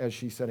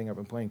she's setting up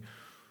and playing,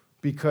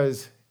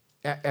 because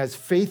as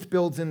faith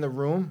builds in the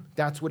room,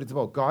 that's what it's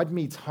about. God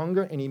meets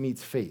hunger and he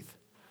meets faith.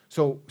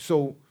 So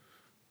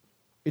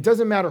it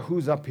doesn't matter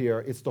who's up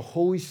here. It's the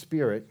Holy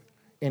Spirit.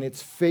 And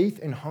it's faith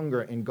and hunger,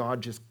 and God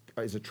just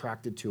is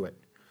attracted to it.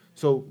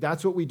 So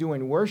that's what we do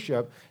in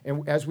worship.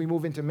 And as we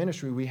move into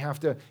ministry, we have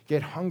to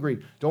get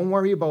hungry. Don't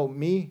worry about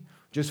me.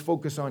 Just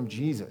focus on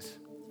Jesus.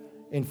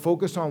 And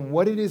focus on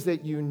what it is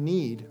that you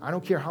need. I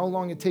don't care how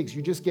long it takes.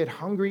 You just get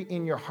hungry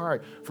in your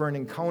heart for an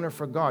encounter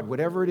for God,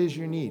 whatever it is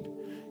you need.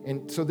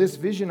 And so this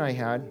vision I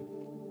had,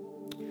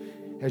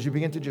 as you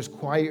begin to just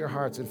quiet your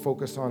hearts and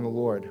focus on the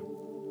Lord,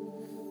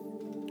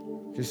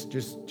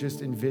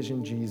 just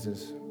envision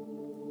Jesus.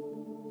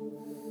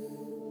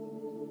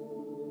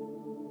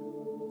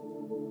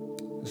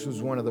 This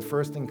was one of the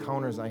first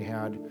encounters I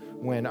had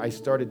when I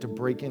started to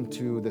break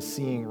into the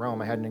seeing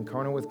realm. I had an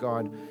encounter with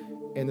God,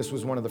 and this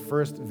was one of the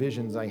first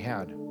visions I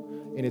had.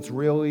 And it's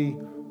really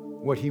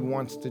what he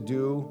wants to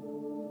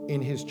do in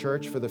his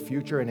church for the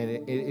future, and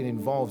it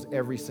involves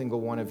every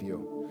single one of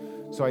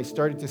you. So I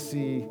started to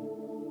see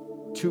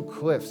two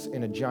cliffs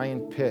in a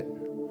giant pit,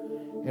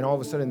 and all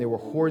of a sudden there were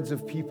hordes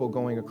of people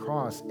going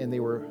across, and they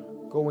were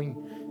going...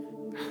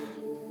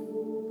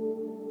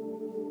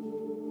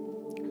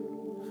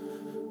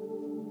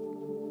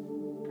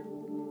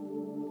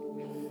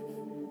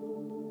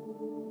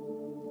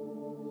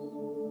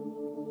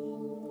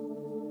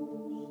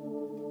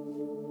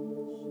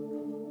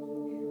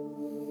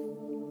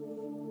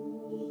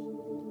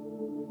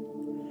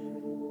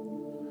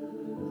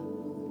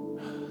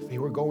 They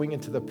were going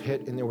into the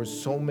pit, and there were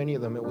so many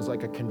of them. It was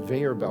like a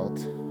conveyor belt.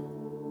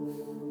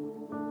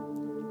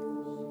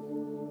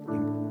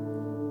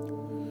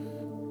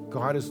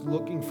 God is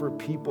looking for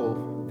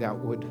people that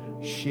would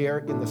share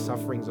in the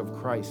sufferings of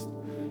Christ.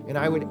 And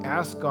I would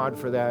ask God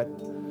for that.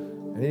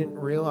 I didn't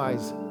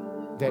realize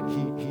that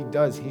he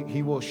does.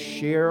 He will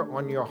share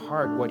on your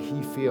heart what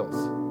he feels.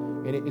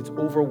 And it's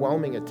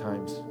overwhelming at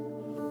times.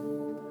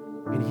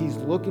 And he's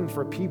looking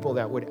for people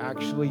that would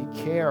actually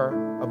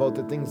care about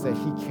the things that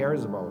he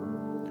cares about.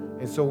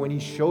 And so when he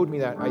showed me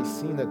that, I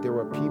seen that there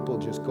were people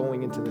just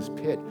going into this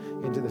pit.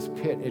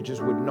 It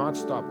just would not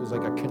stop. It was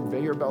like a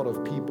conveyor belt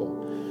of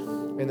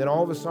people. And then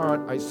all of a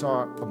sudden, I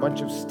saw a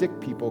bunch of stick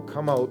people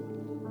come out,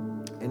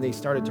 and they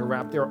started to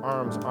wrap their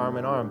arms, arm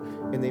in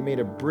arm, and they made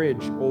a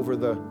bridge over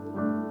the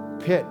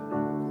pit.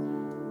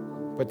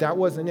 But that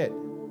wasn't it.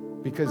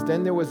 Because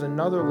then there was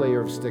another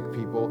layer of stick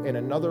people, and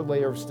another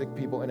layer of stick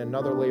people, and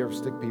another layer of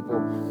stick people,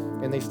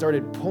 and they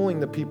started pulling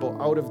the people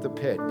out of the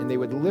pit, and they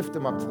would lift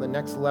them up to the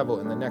next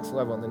level, and the next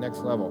level, and the next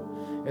level.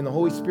 And the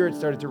Holy Spirit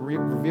started to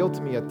reveal to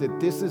me that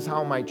this is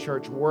how my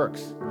church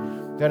works.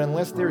 That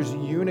unless there's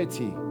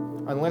unity,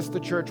 unless the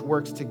church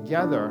works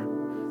together,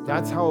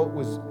 that's how it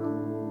was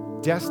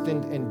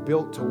destined and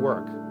built to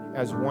work,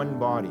 as one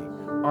body,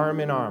 arm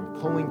in arm,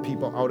 pulling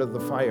people out of the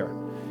fire.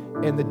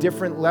 And the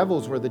different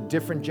levels were the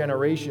different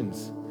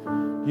generations.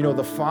 You know,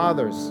 the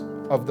fathers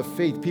of the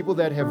faith, people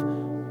that have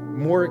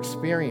more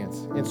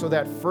experience. And so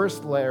that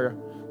first layer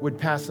would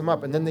pass them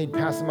up, and then they'd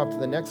pass them up to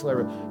the next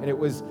layer. And it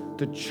was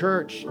the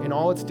church in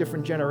all its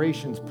different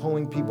generations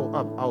pulling people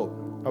up out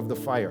of the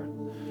fire.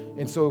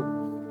 And so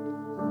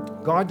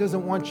God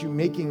doesn't want you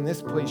making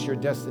this place your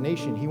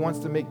destination. He wants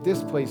to make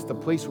this place the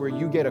place where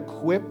you get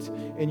equipped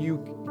and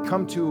you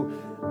come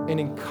to an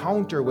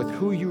encounter with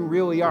who you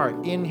really are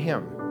in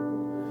him.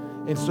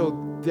 And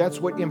so that's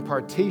what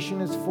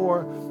impartation is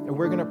for. And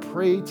we're going to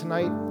pray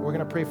tonight. We're going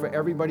to pray for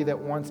everybody that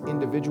wants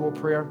individual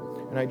prayer.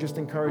 And I just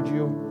encourage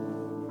you,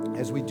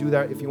 as we do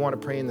that, if you want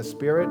to pray in the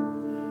Spirit,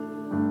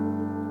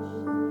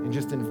 and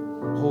just in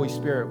Holy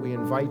Spirit, we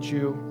invite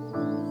you.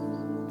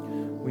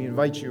 We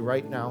invite you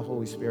right now,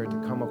 Holy Spirit, to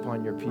come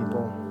upon your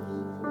people.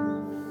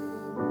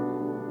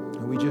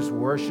 And we just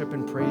worship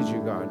and praise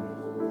you, God.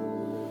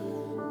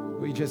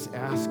 We just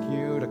ask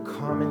you to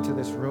come into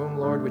this room,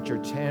 Lord, with your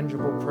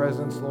tangible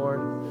presence,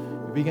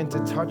 Lord. Begin to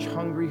touch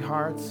hungry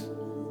hearts.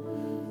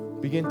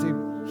 Begin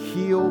to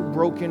heal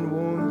broken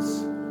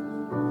wounds.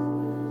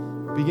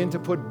 Begin to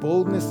put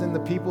boldness in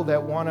the people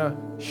that want to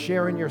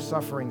share in your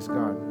sufferings,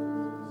 God.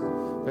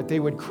 That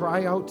they would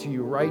cry out to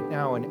you right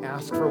now and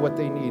ask for what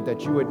they need,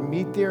 that you would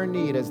meet their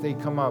need as they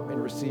come up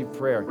and receive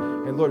prayer.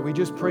 And Lord, we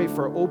just pray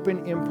for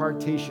open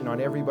impartation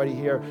on everybody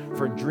here,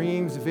 for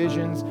dreams,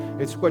 visions.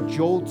 It's what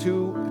Joel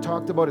 2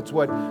 talked about. It's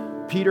what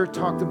Peter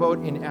talked about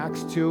in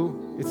Acts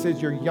 2. It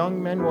says your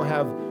young men will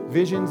have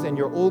visions and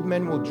your old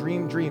men will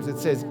dream dreams. It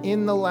says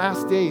in the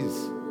last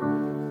days.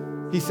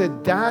 He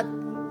said that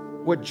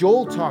what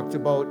Joel talked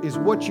about is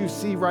what you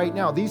see right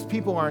now. These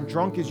people aren't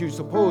drunk as you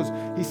suppose.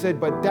 He said,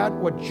 but that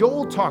what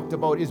Joel talked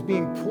about is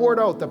being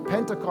poured out. The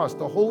Pentecost,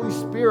 the Holy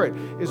Spirit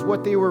is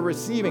what they were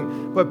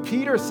receiving. But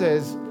Peter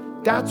says,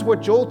 that's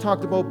what Joel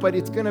talked about, but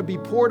it's going to be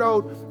poured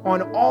out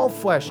on all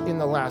flesh in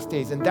the last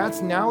days. And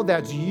that's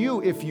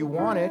you if you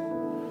want it.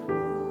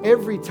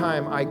 Every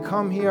time I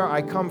come here,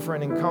 I come for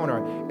an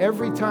encounter.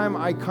 Every time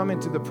I come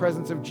into the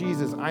presence of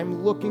Jesus,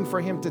 I'm looking for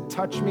him to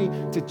touch me,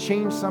 to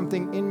change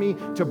something in me,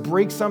 to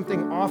break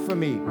something off of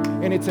me.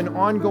 And it's an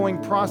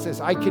ongoing process.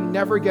 I can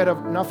never get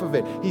enough of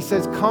it. He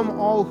says,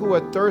 come all who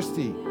are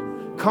thirsty.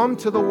 Come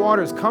to the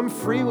waters. Come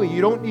freely.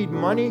 You don't need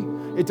money.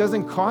 It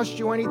doesn't cost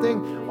you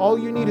anything. All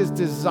you need is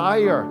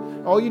desire.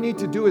 All you need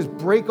to do is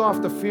break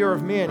off the fear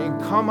of man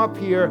and come up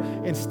here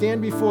and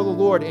stand before the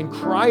Lord and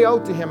cry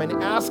out to him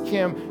and ask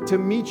him to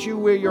meet you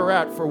where you're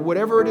at for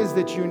whatever it is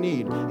that you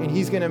need. And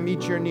he's going to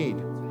meet your need.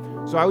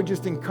 So I would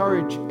just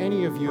encourage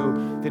any of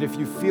you that if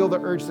you feel the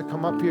urge to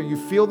come up here, you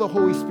feel the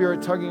Holy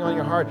Spirit tugging on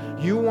your heart,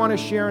 you want to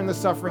share in the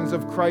sufferings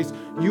of Christ,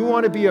 you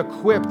want to be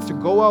equipped to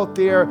go out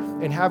there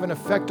and have an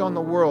effect on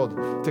the world,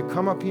 to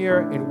come up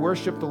here and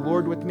worship the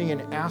Lord with me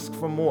and ask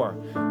for more.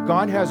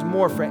 God has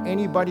more for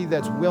anybody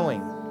that's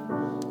willing.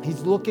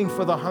 He's looking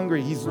for the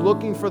hungry. He's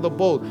looking for the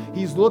bold.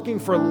 He's looking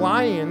for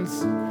lions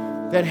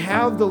that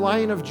have the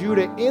Lion of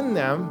Judah in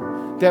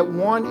them that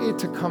want it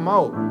to come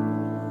out.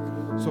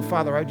 So,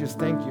 Father, I just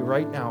thank you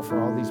right now for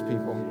all these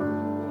people.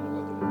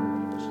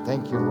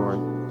 Thank you, Lord.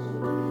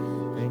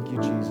 Thank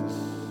you,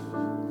 Jesus.